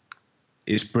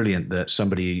it's brilliant that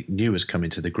somebody new has come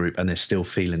into the group and they're still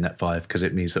feeling that vibe, because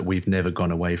it means that we've never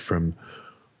gone away from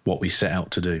what we set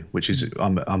out to do, which is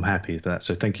I'm happy with that.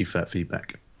 So thank you for that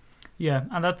feedback. Yeah,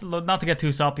 and that, not to get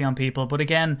too soppy on people, but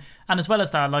again, and as well as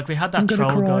that, like we had that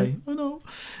troll guy. I know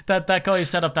that guy who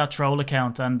set up that troll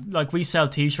account, and like we sell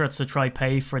T-shirts to try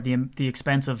pay for the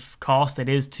expensive cost it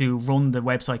is to run the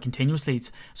website continuously.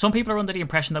 Some people are under the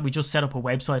impression that we just set up a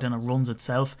website and it runs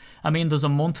itself. I mean, there's a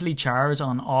monthly charge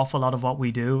on an awful lot of what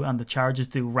we do, and the charges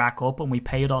do rack up, and we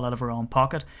pay it all out of our own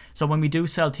pocket. So when we do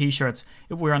sell T-shirts,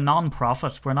 we're a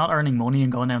non-profit. We're not earning money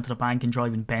and going down to the bank and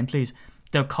driving Bentleys.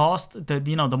 The cost,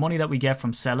 the money that we get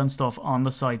from selling stuff on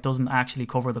the site doesn't actually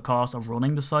cover the cost of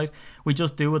running the site. We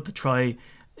just do it to try,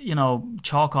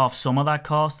 chalk off some of that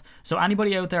cost. So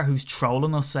anybody out there who's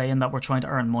trolling us saying that we're trying to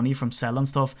earn money from selling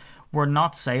stuff, we're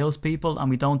not salespeople and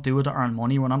we don't do it to earn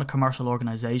money. We're not a commercial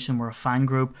organisation. We're a fan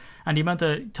group. And the amount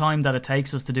of time that it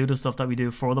takes us to do the stuff that we do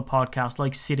for the podcast,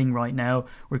 like sitting right now,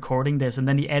 recording this, and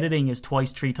then the editing is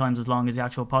 2-3 times as long as the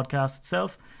actual podcast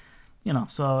itself.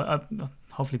 So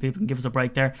hopefully people can give us a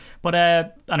break there. But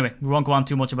anyway, we won't go on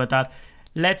too much about that.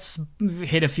 Let's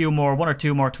hit one or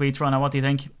two more tweets, Ron. What do you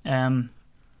think?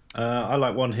 I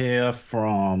like one here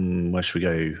from, where should we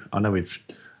go? I know we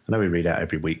read out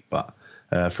every week, but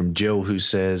from Jill, who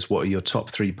says, what are your top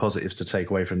 3 positives to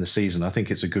take away from the season? I think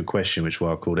it's a good question, which is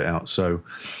why I called it out. So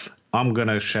I'm going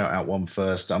to shout out one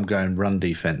first. I'm going run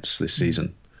defense this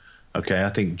season. Okay, I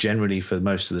think generally for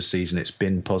most of the season it's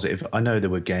been positive. I know there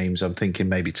were games, I'm thinking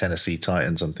maybe Tennessee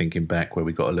Titans, I'm thinking back where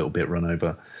we got a little bit run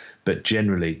over. But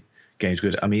generally, game's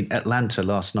good. I mean, Atlanta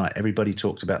last night, everybody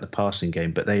talked about the passing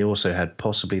game, but they also had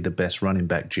possibly the best running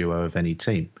back duo of any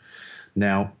team.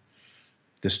 Now,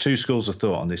 there's 2 schools of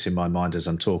thought on this in my mind as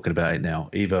I'm talking about it now.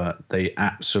 Either they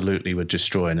absolutely were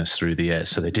destroying us through the air,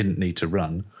 so they didn't need to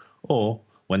run, or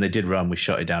when they did run, we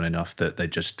shut it down enough that they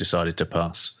just decided to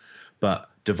pass. But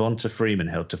Devonta Freeman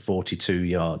held to 42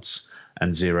 yards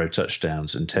and 0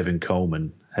 touchdowns, and Tevin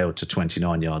Coleman held to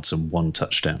 29 yards and 1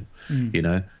 touchdown.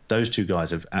 Those 2 guys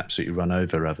have absolutely run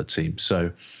over other teams.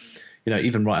 So,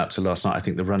 even right up to last night, I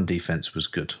think the run defense was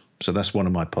good. So that's one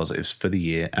of my positives for the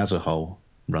year as a whole,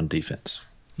 run defense.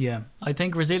 Yeah, I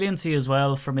think resiliency as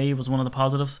well for me was one of the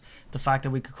positives. The fact that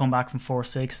we could come back from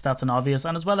 4-6, that's an obvious.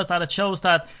 And as well as that, it shows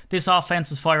that this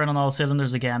offense is firing on all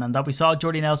cylinders again, and that we saw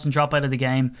Jordy Nelson drop out of the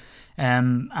game,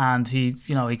 and he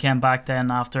came back then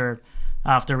after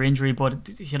injury. But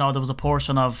there was a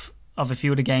portion of a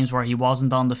few of the games where he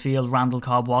wasn't on the field. Randall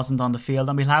Cobb wasn't on the field,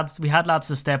 and we had lads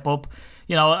to step up.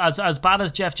 As bad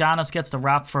as Jeff Janis gets the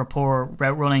rap for poor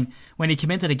route running, when he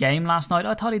came into the game last night,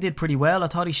 I thought he did pretty well. I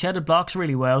thought he shedded blocks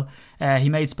really well. He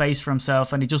made space for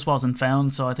himself, and he just wasn't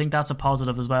found. So I think that's a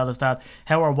positive as well, is that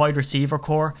how our wide receiver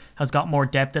core has got more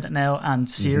depth in it now, and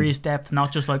serious depth,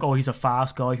 not just like, he's a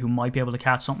fast guy who might be able to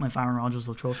catch something if Aaron Rodgers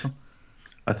will trust him.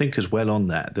 I think as well on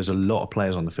that, there's a lot of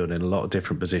players on the field in a lot of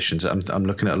different positions. I'm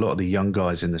looking at a lot of the young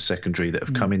guys in the secondary that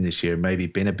have come in this year and maybe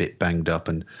been a bit banged up,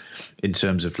 and in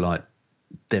terms of like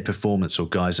their performance or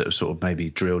guys that have sort of maybe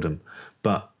drilled them.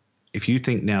 But if you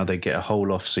think now they get a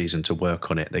whole off season to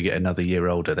work on it, they get another year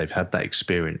older, they've had that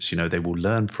experience, they will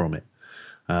learn from it.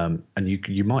 And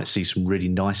you might see some really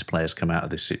nice players come out of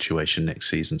this situation next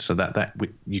season. So that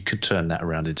you could turn that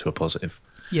around into a positive.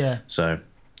 Yeah. So,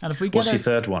 and if we what's your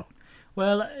third one?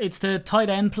 Well, it's the tight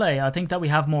end play. I think that we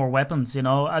have more weapons.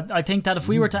 I think that if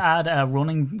we were to add a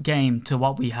running game to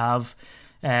what we have,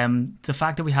 the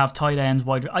fact that we have tight ends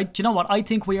wide. Do you know what? I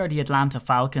think we are the Atlanta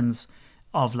Falcons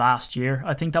of last year.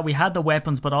 I think that we had the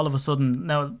weapons, but all of a sudden,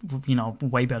 now,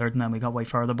 way better than them. We got way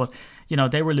further, but,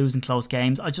 they were losing close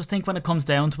games. I just think when it comes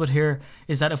down to it here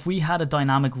is that if we had a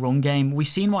dynamic run game, we've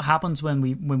seen what happens when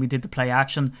we did the play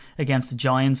action against the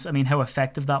Giants. I mean, how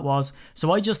effective that was.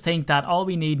 So I just think that all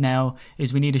we need now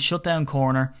is we need a shutdown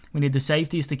corner. We need the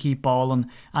safeties to keep balling.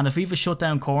 And if we have a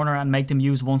shutdown corner and make them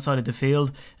use one side of the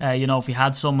field, if we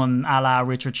had someone a la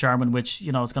Richard Sherman, which,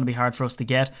 it's going to be hard for us to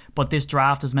get, but this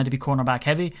draft is meant to be cornerback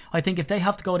heavy. I think if they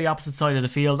have to go the opposite side of the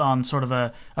field on sort of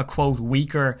a quote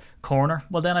weaker corner,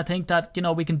 well then I think that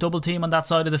we can double team on that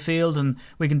side of the field and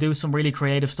we can do some really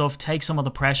creative stuff, take some of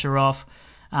the pressure off,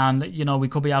 and we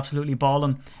could be absolutely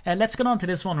balling. Let's get on to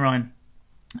this one, Ryan.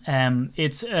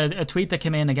 It's a tweet that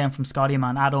came in again from Scotty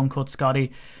Man at Uncut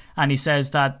Scotty, and he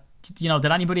says that did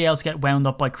anybody else get wound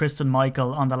up by Christian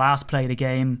Michael on the last play of the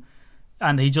game?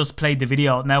 And he just played the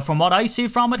video. Now, from what I see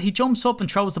from it, he jumps up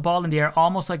and throws the ball in the air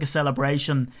almost like a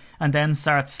celebration and then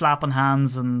starts slapping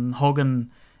hands and hugging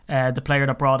the player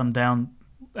that brought him down.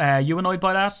 You annoyed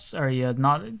by that? Or are you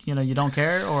not, you don't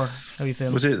care? Or how you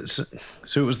feel?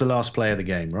 So it was the last play of the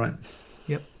game, right?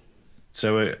 Yep.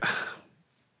 So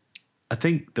I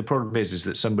think the problem is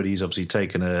that somebody's obviously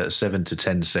taken a 7 to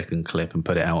 10 second clip and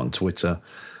put it out on Twitter.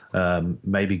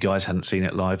 Maybe guys hadn't seen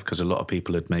it live because a lot of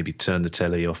people had maybe turned the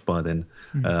telly off by then,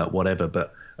 whatever.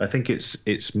 But I think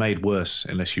it's made worse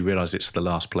unless you realise it's the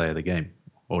last play of the game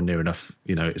or near enough.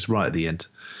 It's right at the end.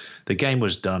 The game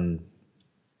was done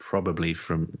probably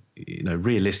from,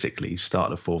 realistically,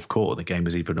 start of the fourth quarter. The game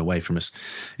was even away from us.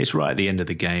 It's right at the end of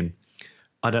the game.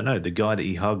 I don't know. The guy that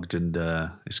he hugged and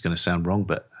it's going to sound wrong,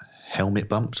 but helmet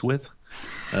bumped with.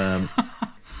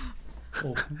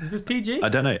 Is this PG? I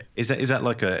don't know. Is that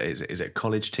like is it a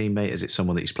college teammate? Is it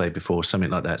someone that he's played before?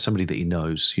 Something like that. Somebody that he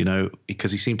knows,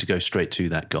 because he seemed to go straight to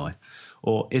that guy.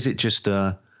 Or is it just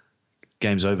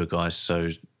game's over, guys? So,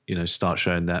 start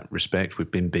showing that respect. We've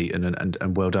been beaten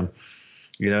and well done.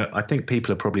 I think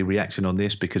people are probably reacting on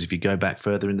this because if you go back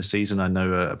further in the season, I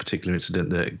know a particular incident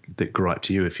that griped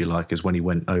to you, if you like, is when he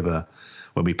went over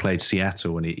when we played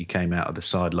Seattle and he came out of the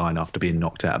sideline after being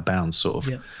knocked out of bounds, sort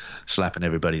of slapping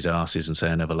everybody's asses and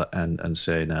saying,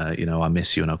 I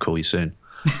miss you and I'll call you soon.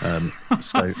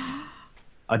 So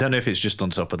I don't know if it's just on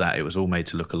top of that. It was all made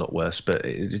to look a lot worse, but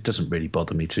it doesn't really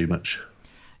bother me too much.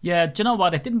 Yeah, do you know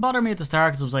what? It didn't bother me at the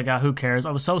start because I was like, who cares?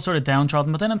 I was so sort of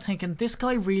downtrodden. But then I'm thinking, this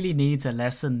guy really needs a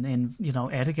lesson in,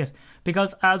 etiquette.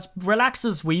 Because as relaxed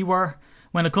as we were,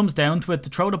 when it comes down to it, to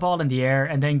throw the ball in the air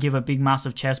and then give a big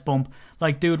massive chest bump,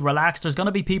 like, dude, relax. There's going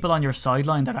to be people on your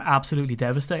sideline that are absolutely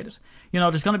devastated.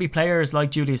 There's going to be players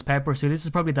like Julius Peppers who this is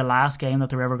probably the last game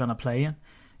that they're ever going to play in,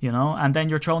 and then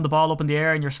you're throwing the ball up in the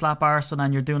air and you're slap arsing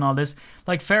and you're doing all this.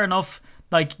 Like, fair enough,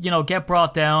 like, get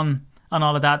brought down and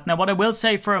all of that. Now, what I will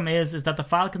say for him is that the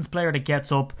Falcons player that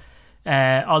gets up,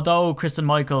 although Christian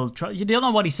Michael, you don't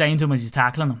know what he's saying to him as he's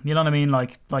tackling him. You know what I mean?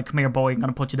 Like come here, boy, I'm going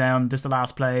to put you down. This is the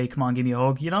last play. Come on, give me a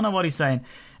hug. You don't know what he's saying.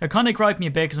 It kind of griped me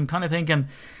a bit because I'm kind of thinking,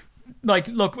 like,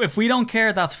 look, if we don't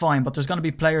care, that's fine. But there's going to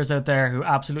be players out there who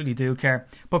absolutely do care.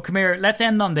 But come here, let's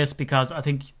end on this because I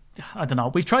don't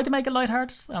know. We've tried to make it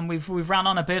lighthearted and we've ran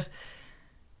on a bit.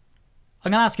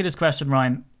 I'm going to ask you this question,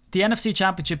 Ryan. The NFC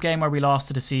Championship game where we lost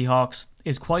to the Seahawks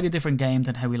is quite a different game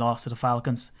than how we lost to the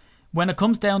Falcons. When it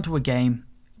comes down to a game,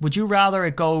 would you rather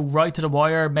it go right to the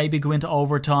wire, maybe go into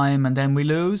overtime and then we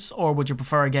lose, or would you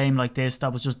prefer a game like this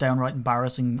that was just downright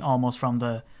embarrassing almost from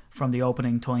the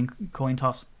opening coin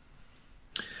toss?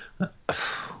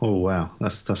 Oh wow,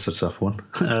 that's a tough one.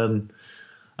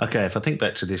 Okay, if I think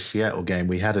back to this Seattle game,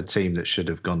 we had a team that should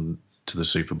have gone to the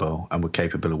Super Bowl and were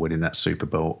capable of winning that Super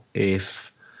Bowl.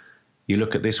 If you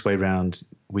look at this way round,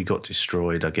 we got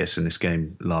destroyed, I guess, in this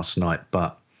game last night.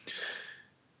 But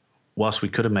whilst we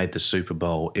could have made the Super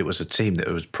Bowl, it was a team that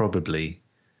was probably,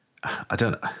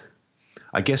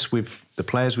 I guess with the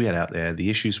players we had out there, the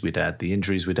issues we'd had, the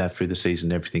injuries we'd had through the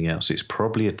season, everything else, it's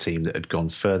probably a team that had gone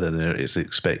further than it is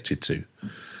expected to.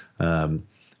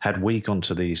 Had we gone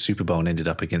to the Super Bowl and ended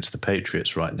up against the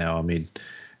Patriots right now, I mean,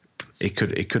 it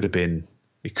could have been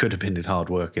hard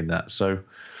work in that. So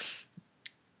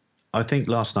I think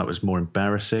last night was more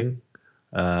embarrassing.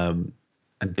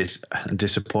 and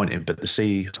disappointing. But the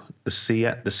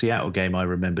Seattle game, I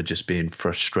remember just being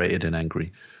frustrated and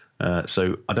angry.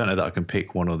 So I don't know that I can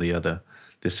pick one or the other.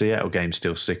 The Seattle game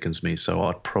still sickens me, so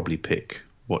I'd probably pick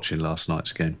watching last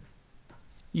night's game.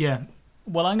 Yeah.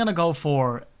 Well, I'm going to go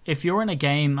for, if you're in a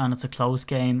game and it's a close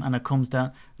game and it comes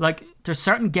down, like, there's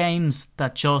certain games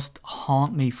that just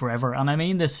haunt me forever. And I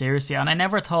mean this seriously. And I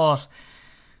never thought,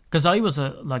 because I was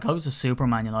a super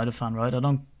Man United fan, right? I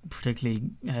don't particularly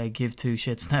give two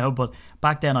shits now, but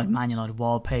back then I had Man United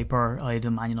wallpaper, I had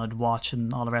a Man United watch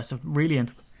and all the rest of it. Really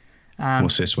into it.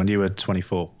 What's this, when you were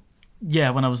 24?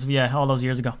 Yeah, when I was, all those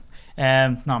years ago. No,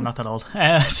 I'm not that old.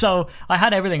 So I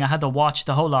had everything. I had the watch,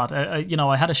 the whole lot. I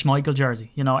had a Schmeichel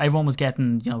jersey. Everyone was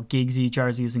getting, Giggsy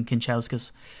jerseys and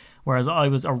Kinchelskas, whereas I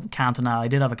was a Cantona. I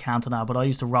did have a Cantona, but I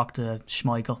used to rock the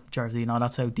Schmeichel jersey.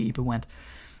 That's how deep it went.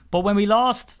 But when we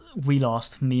lost,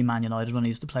 me, Man United, when I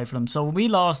used to play for them. So when we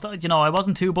lost, I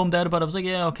wasn't too bummed out about it. I was like,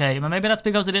 yeah, okay. Maybe that's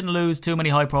because I didn't lose too many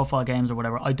high-profile games or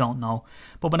whatever. I don't know.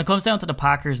 But when it comes down to the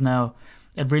Packers now,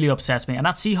 it really upsets me. And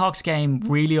that Seahawks game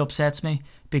really upsets me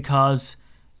because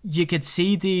you could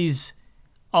see these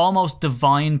almost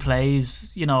divine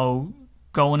plays,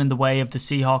 going in the way of the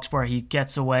Seahawks, where he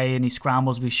gets away and he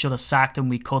scrambles. We should have sacked him.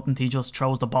 We couldn't. He just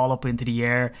throws the ball up into the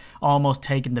air, almost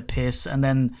taking the piss. And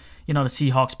then, the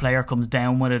Seahawks player comes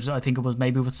down with it. I think it was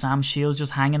maybe with Sam Shields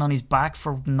just hanging on his back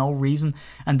for no reason.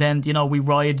 And then, we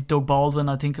ride Doug Baldwin,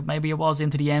 I think maybe it was,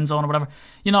 into the end zone or whatever.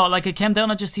 It came down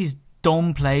to just these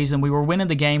dumb plays, and we were winning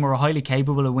the game. We were highly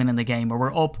capable of winning the game. We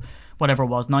were up, whatever it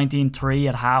was, 19-3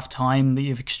 at half time. If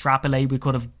you extrapolate, we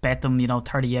could have bet them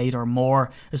 38 or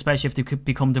more, especially if they could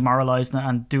become demoralised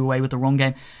and do away with the run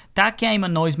game. That game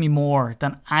annoys me more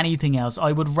than anything else.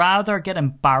 I would rather get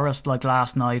embarrassed like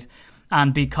last night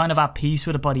and be kind of at peace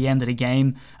with it by the end of the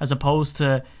game, as opposed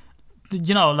to,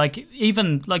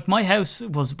 even my house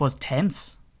was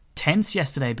tense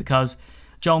yesterday because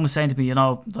John was saying to me,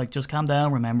 just calm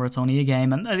down, remember it's only a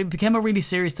game. And it became a really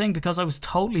serious thing because I was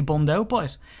totally bummed out by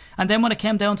it. And then when it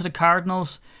came down to the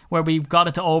Cardinals, where we got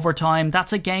it to overtime,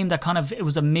 that's a game that it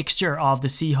was a mixture of the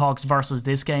Seahawks versus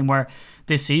this game, where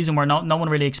this season, where no one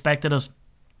really expected us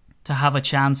to have a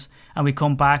chance, and we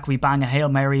come back, we bang a Hail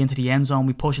Mary into the end zone,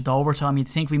 we push it to overtime, you'd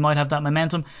think we might have that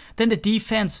momentum. Then the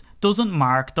defense doesn't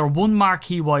mark. Their one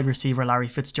marquee wide receiver, Larry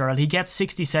Fitzgerald, he gets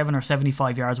 67 or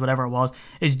 75 yards, whatever it was,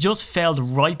 is just failed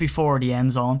right before the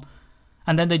end zone,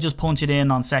 and then they just punch it in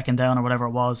on second down or whatever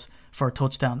it was for a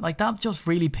touchdown. That just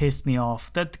really pissed me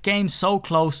off. That game's so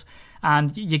close,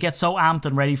 and you get so amped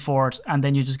and ready for it, and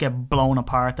then you just get blown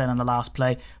apart then in the last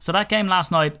play. So that game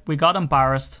last night, we got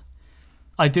embarrassed.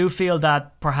 I do feel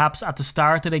that perhaps at the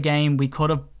start of the game we could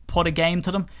have put a game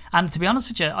to them. And to be honest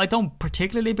with you, I don't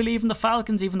particularly believe in the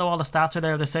Falcons, even though all the stats are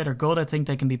there. They say they're good. I think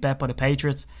they can be bet by the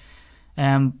Patriots.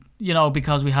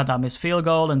 Because we had that missed field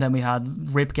goal, and then we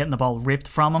had Rip getting the ball ripped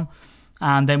from him,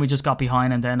 and then we just got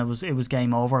behind, and then it was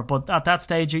game over. But at that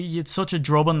stage, it's such a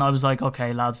drubbing. I was like,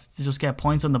 okay, lads, just get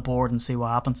points on the board and see what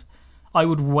happens. I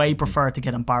would way prefer to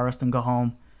get embarrassed and go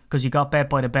home, because you got bet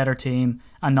by the better team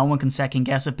and no one can second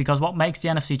guess it. Because what makes the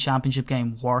NFC Championship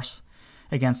game worse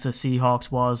against the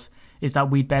Seahawks is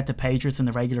that we bet the Patriots in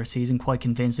the regular season quite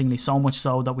convincingly, so much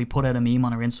so that we put out a meme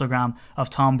on our Instagram of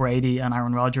Tom Brady and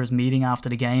Aaron Rodgers meeting after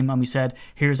the game, and we said,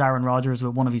 here's Aaron Rodgers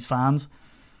with one of his fans.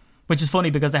 Which is funny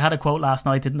because they had a quote last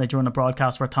night, didn't they, during the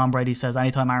broadcast, where Tom Brady says,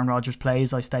 anytime Aaron Rodgers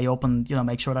plays, I stay up and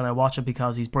make sure that I watch it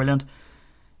because he's brilliant.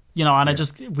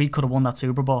 We could have won that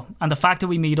Super Bowl. And the fact that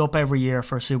we meet up every year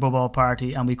for a Super Bowl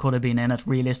party and we could have been in it,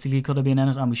 realistically could have been in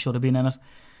it, and we should have been in it,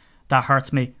 that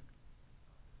hurts me.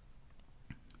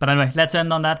 But anyway, let's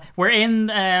end on that. We're in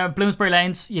Bloomsbury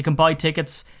Lanes. You can buy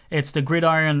tickets. It's the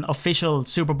Gridiron official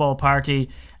Super Bowl party.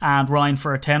 And Ryan,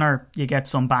 for a tenner, you get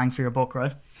some bang for your buck,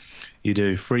 right? You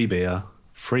do. Free beer,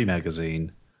 free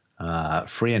magazine,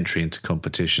 free entry into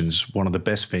competitions. One of the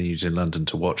best venues in London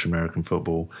to watch American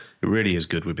football. It really is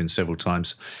good. We've been several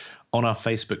times. On our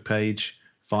Facebook page,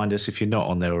 find us. If you're not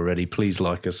on there already, please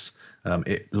like us.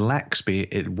 It lags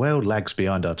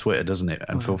behind our Twitter, doesn't it?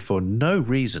 And for no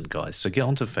reason, guys. So get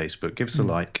onto Facebook, give us a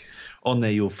like. On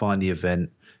there, you'll find the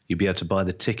event. You'll be able to buy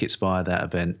the tickets via that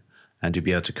event, and you'll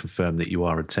be able to confirm that you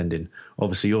are attending.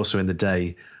 Obviously, also in the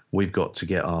day, we've got to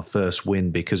get our first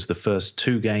win, because the first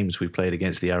two games we played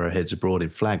against the Arrowheads abroad in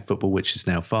flag football, which is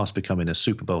now fast becoming a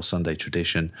Super Bowl Sunday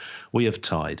tradition, we have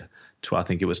tied. I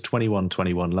think it was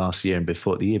 21-21 last year, and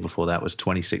the year before that was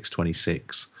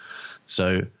 26-26.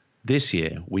 So this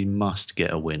year we must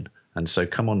get a win, and so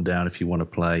come on down if you want to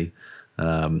play.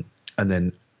 And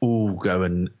then all go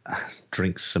and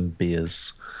drink some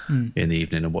beers in the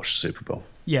evening and watch the Super Bowl.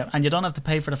 Yeah, and you don't have to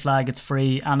pay for the flag, it's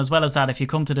free. And as well as that, if you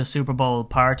come to the Super Bowl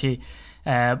party,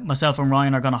 myself and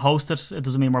Ryan are going to host it. It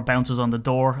doesn't mean we're bouncers on the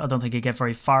door. I don't think you get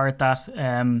very far at that.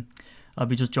 I'll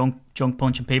be just junk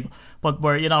punching people. But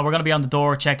we're going to be on the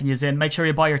door checking you in. Make sure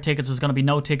you buy your tickets. There's going to be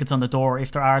no tickets on the door.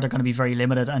 If there are, they're going to be very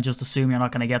limited, and just assume you're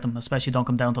not going to get them. Especially don't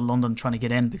come down to London trying to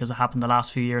get in, because it happened the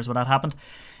last few years where that happened.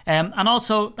 And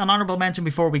also, an honourable mention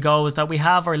before we go is that we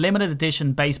have our limited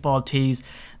edition baseball tees.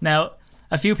 Now,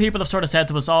 a few people have sort of said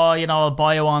to us, I'll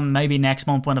buy one maybe next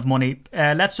month when I have money.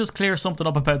 Let's just clear something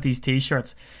up about these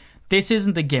t-shirts. This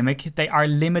isn't the gimmick. They are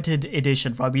limited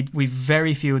edition, right? We've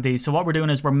very few of these. So what we're doing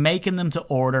is we're making them to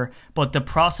order. But the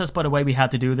process, by the way, we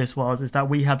had to do this is that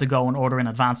we had to go and order in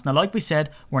advance. Now, like we said,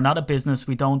 we're not a business.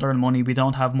 We don't earn money. We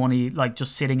don't have money like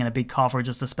just sitting in a big coffer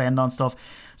just to spend on stuff.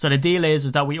 So the deal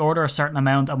is that we order a certain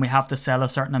amount and we have to sell a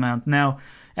certain amount. Now,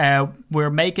 we're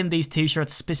making these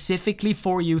t-shirts specifically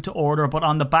for you to order. But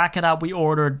on the back of that, we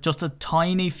ordered just a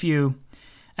tiny few.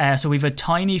 So we've a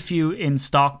tiny few in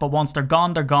stock, but once they're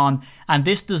gone, they're gone. And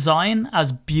this design,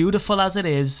 as beautiful as it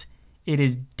is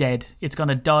dead. It's going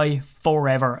to die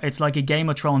forever. It's like a Game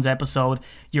of Thrones episode.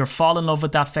 You fall in love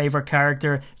with that favourite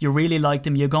character. You really like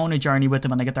them. You go on a journey with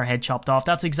them and they get their head chopped off.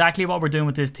 That's exactly what we're doing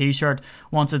with this t-shirt.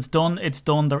 Once it's done, it's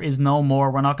done. There is no more.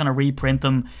 We're not going to reprint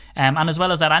them. And as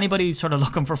well as that, anybody sort of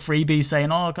looking for freebies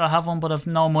saying, I have one but I've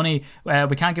no money,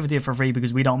 we can't give it to you for free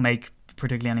because we don't make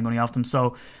particularly any money off them.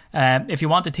 So if you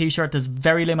want a t-shirt, there's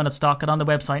very limited stock. Get on the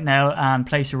website now and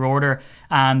place your order,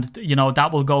 and that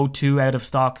will go 2 out of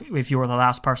stock if you were the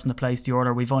last person to place the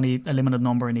order. We've only a limited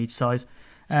number in each size.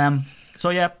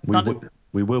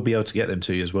 We will be able to get them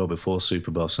to you as well before Super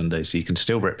Bowl Sunday, so you can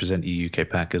still represent your UK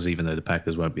Packers even though the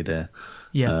Packers won't be there.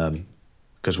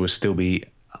 Because we'll still be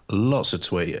lots of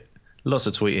tweeting,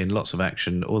 lots of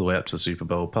action all the way up to the Super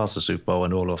Bowl, past the Super Bowl,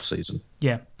 and all off season.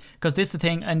 Yeah, because this is the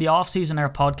thing. In the off season, our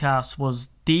podcast was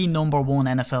the number one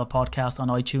NFL podcast on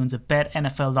iTunes at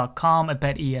BetNFL.com, at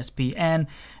BetESPN,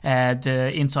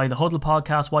 the Inside the Huddle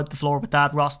podcast, Wipe the Floor with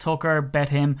that, Ross Tucker, bet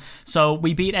him. So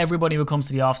we beat everybody who comes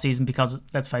to the off season because,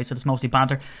 let's face it, it's mostly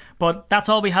banter. But that's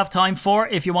all we have time for.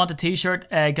 If you want a t-shirt,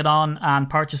 get on and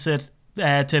purchase it.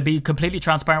 To be completely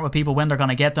transparent with people when they're going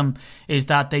to get them, is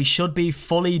that they should be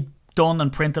fully done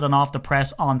and printed and off the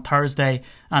press on Thursday,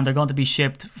 and they're going to be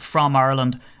shipped from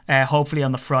Ireland hopefully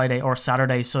on the Friday or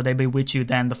Saturday, so they'll be with you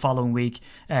then the following week,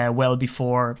 well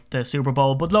before the Super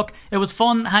Bowl. But look, it was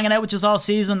fun hanging out with you all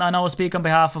season. I know I speak on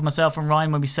behalf of myself and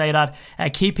Ryan when we say that.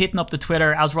 Keep hitting up the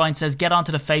Twitter. As Ryan says, get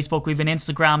onto the Facebook. We've an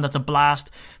Instagram that's a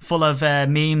blast, full of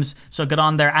memes, so get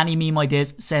on there. Any meme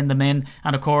ideas, send them in.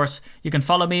 And of course, you can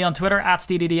follow me on Twitter at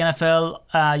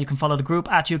SteedyDNFL. You can follow the group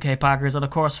at UK Packers, and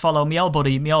of course follow me old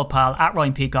buddy, me old pal at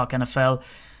Ryan Peacock NFL.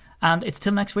 And it's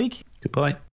till next week.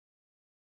 Goodbye.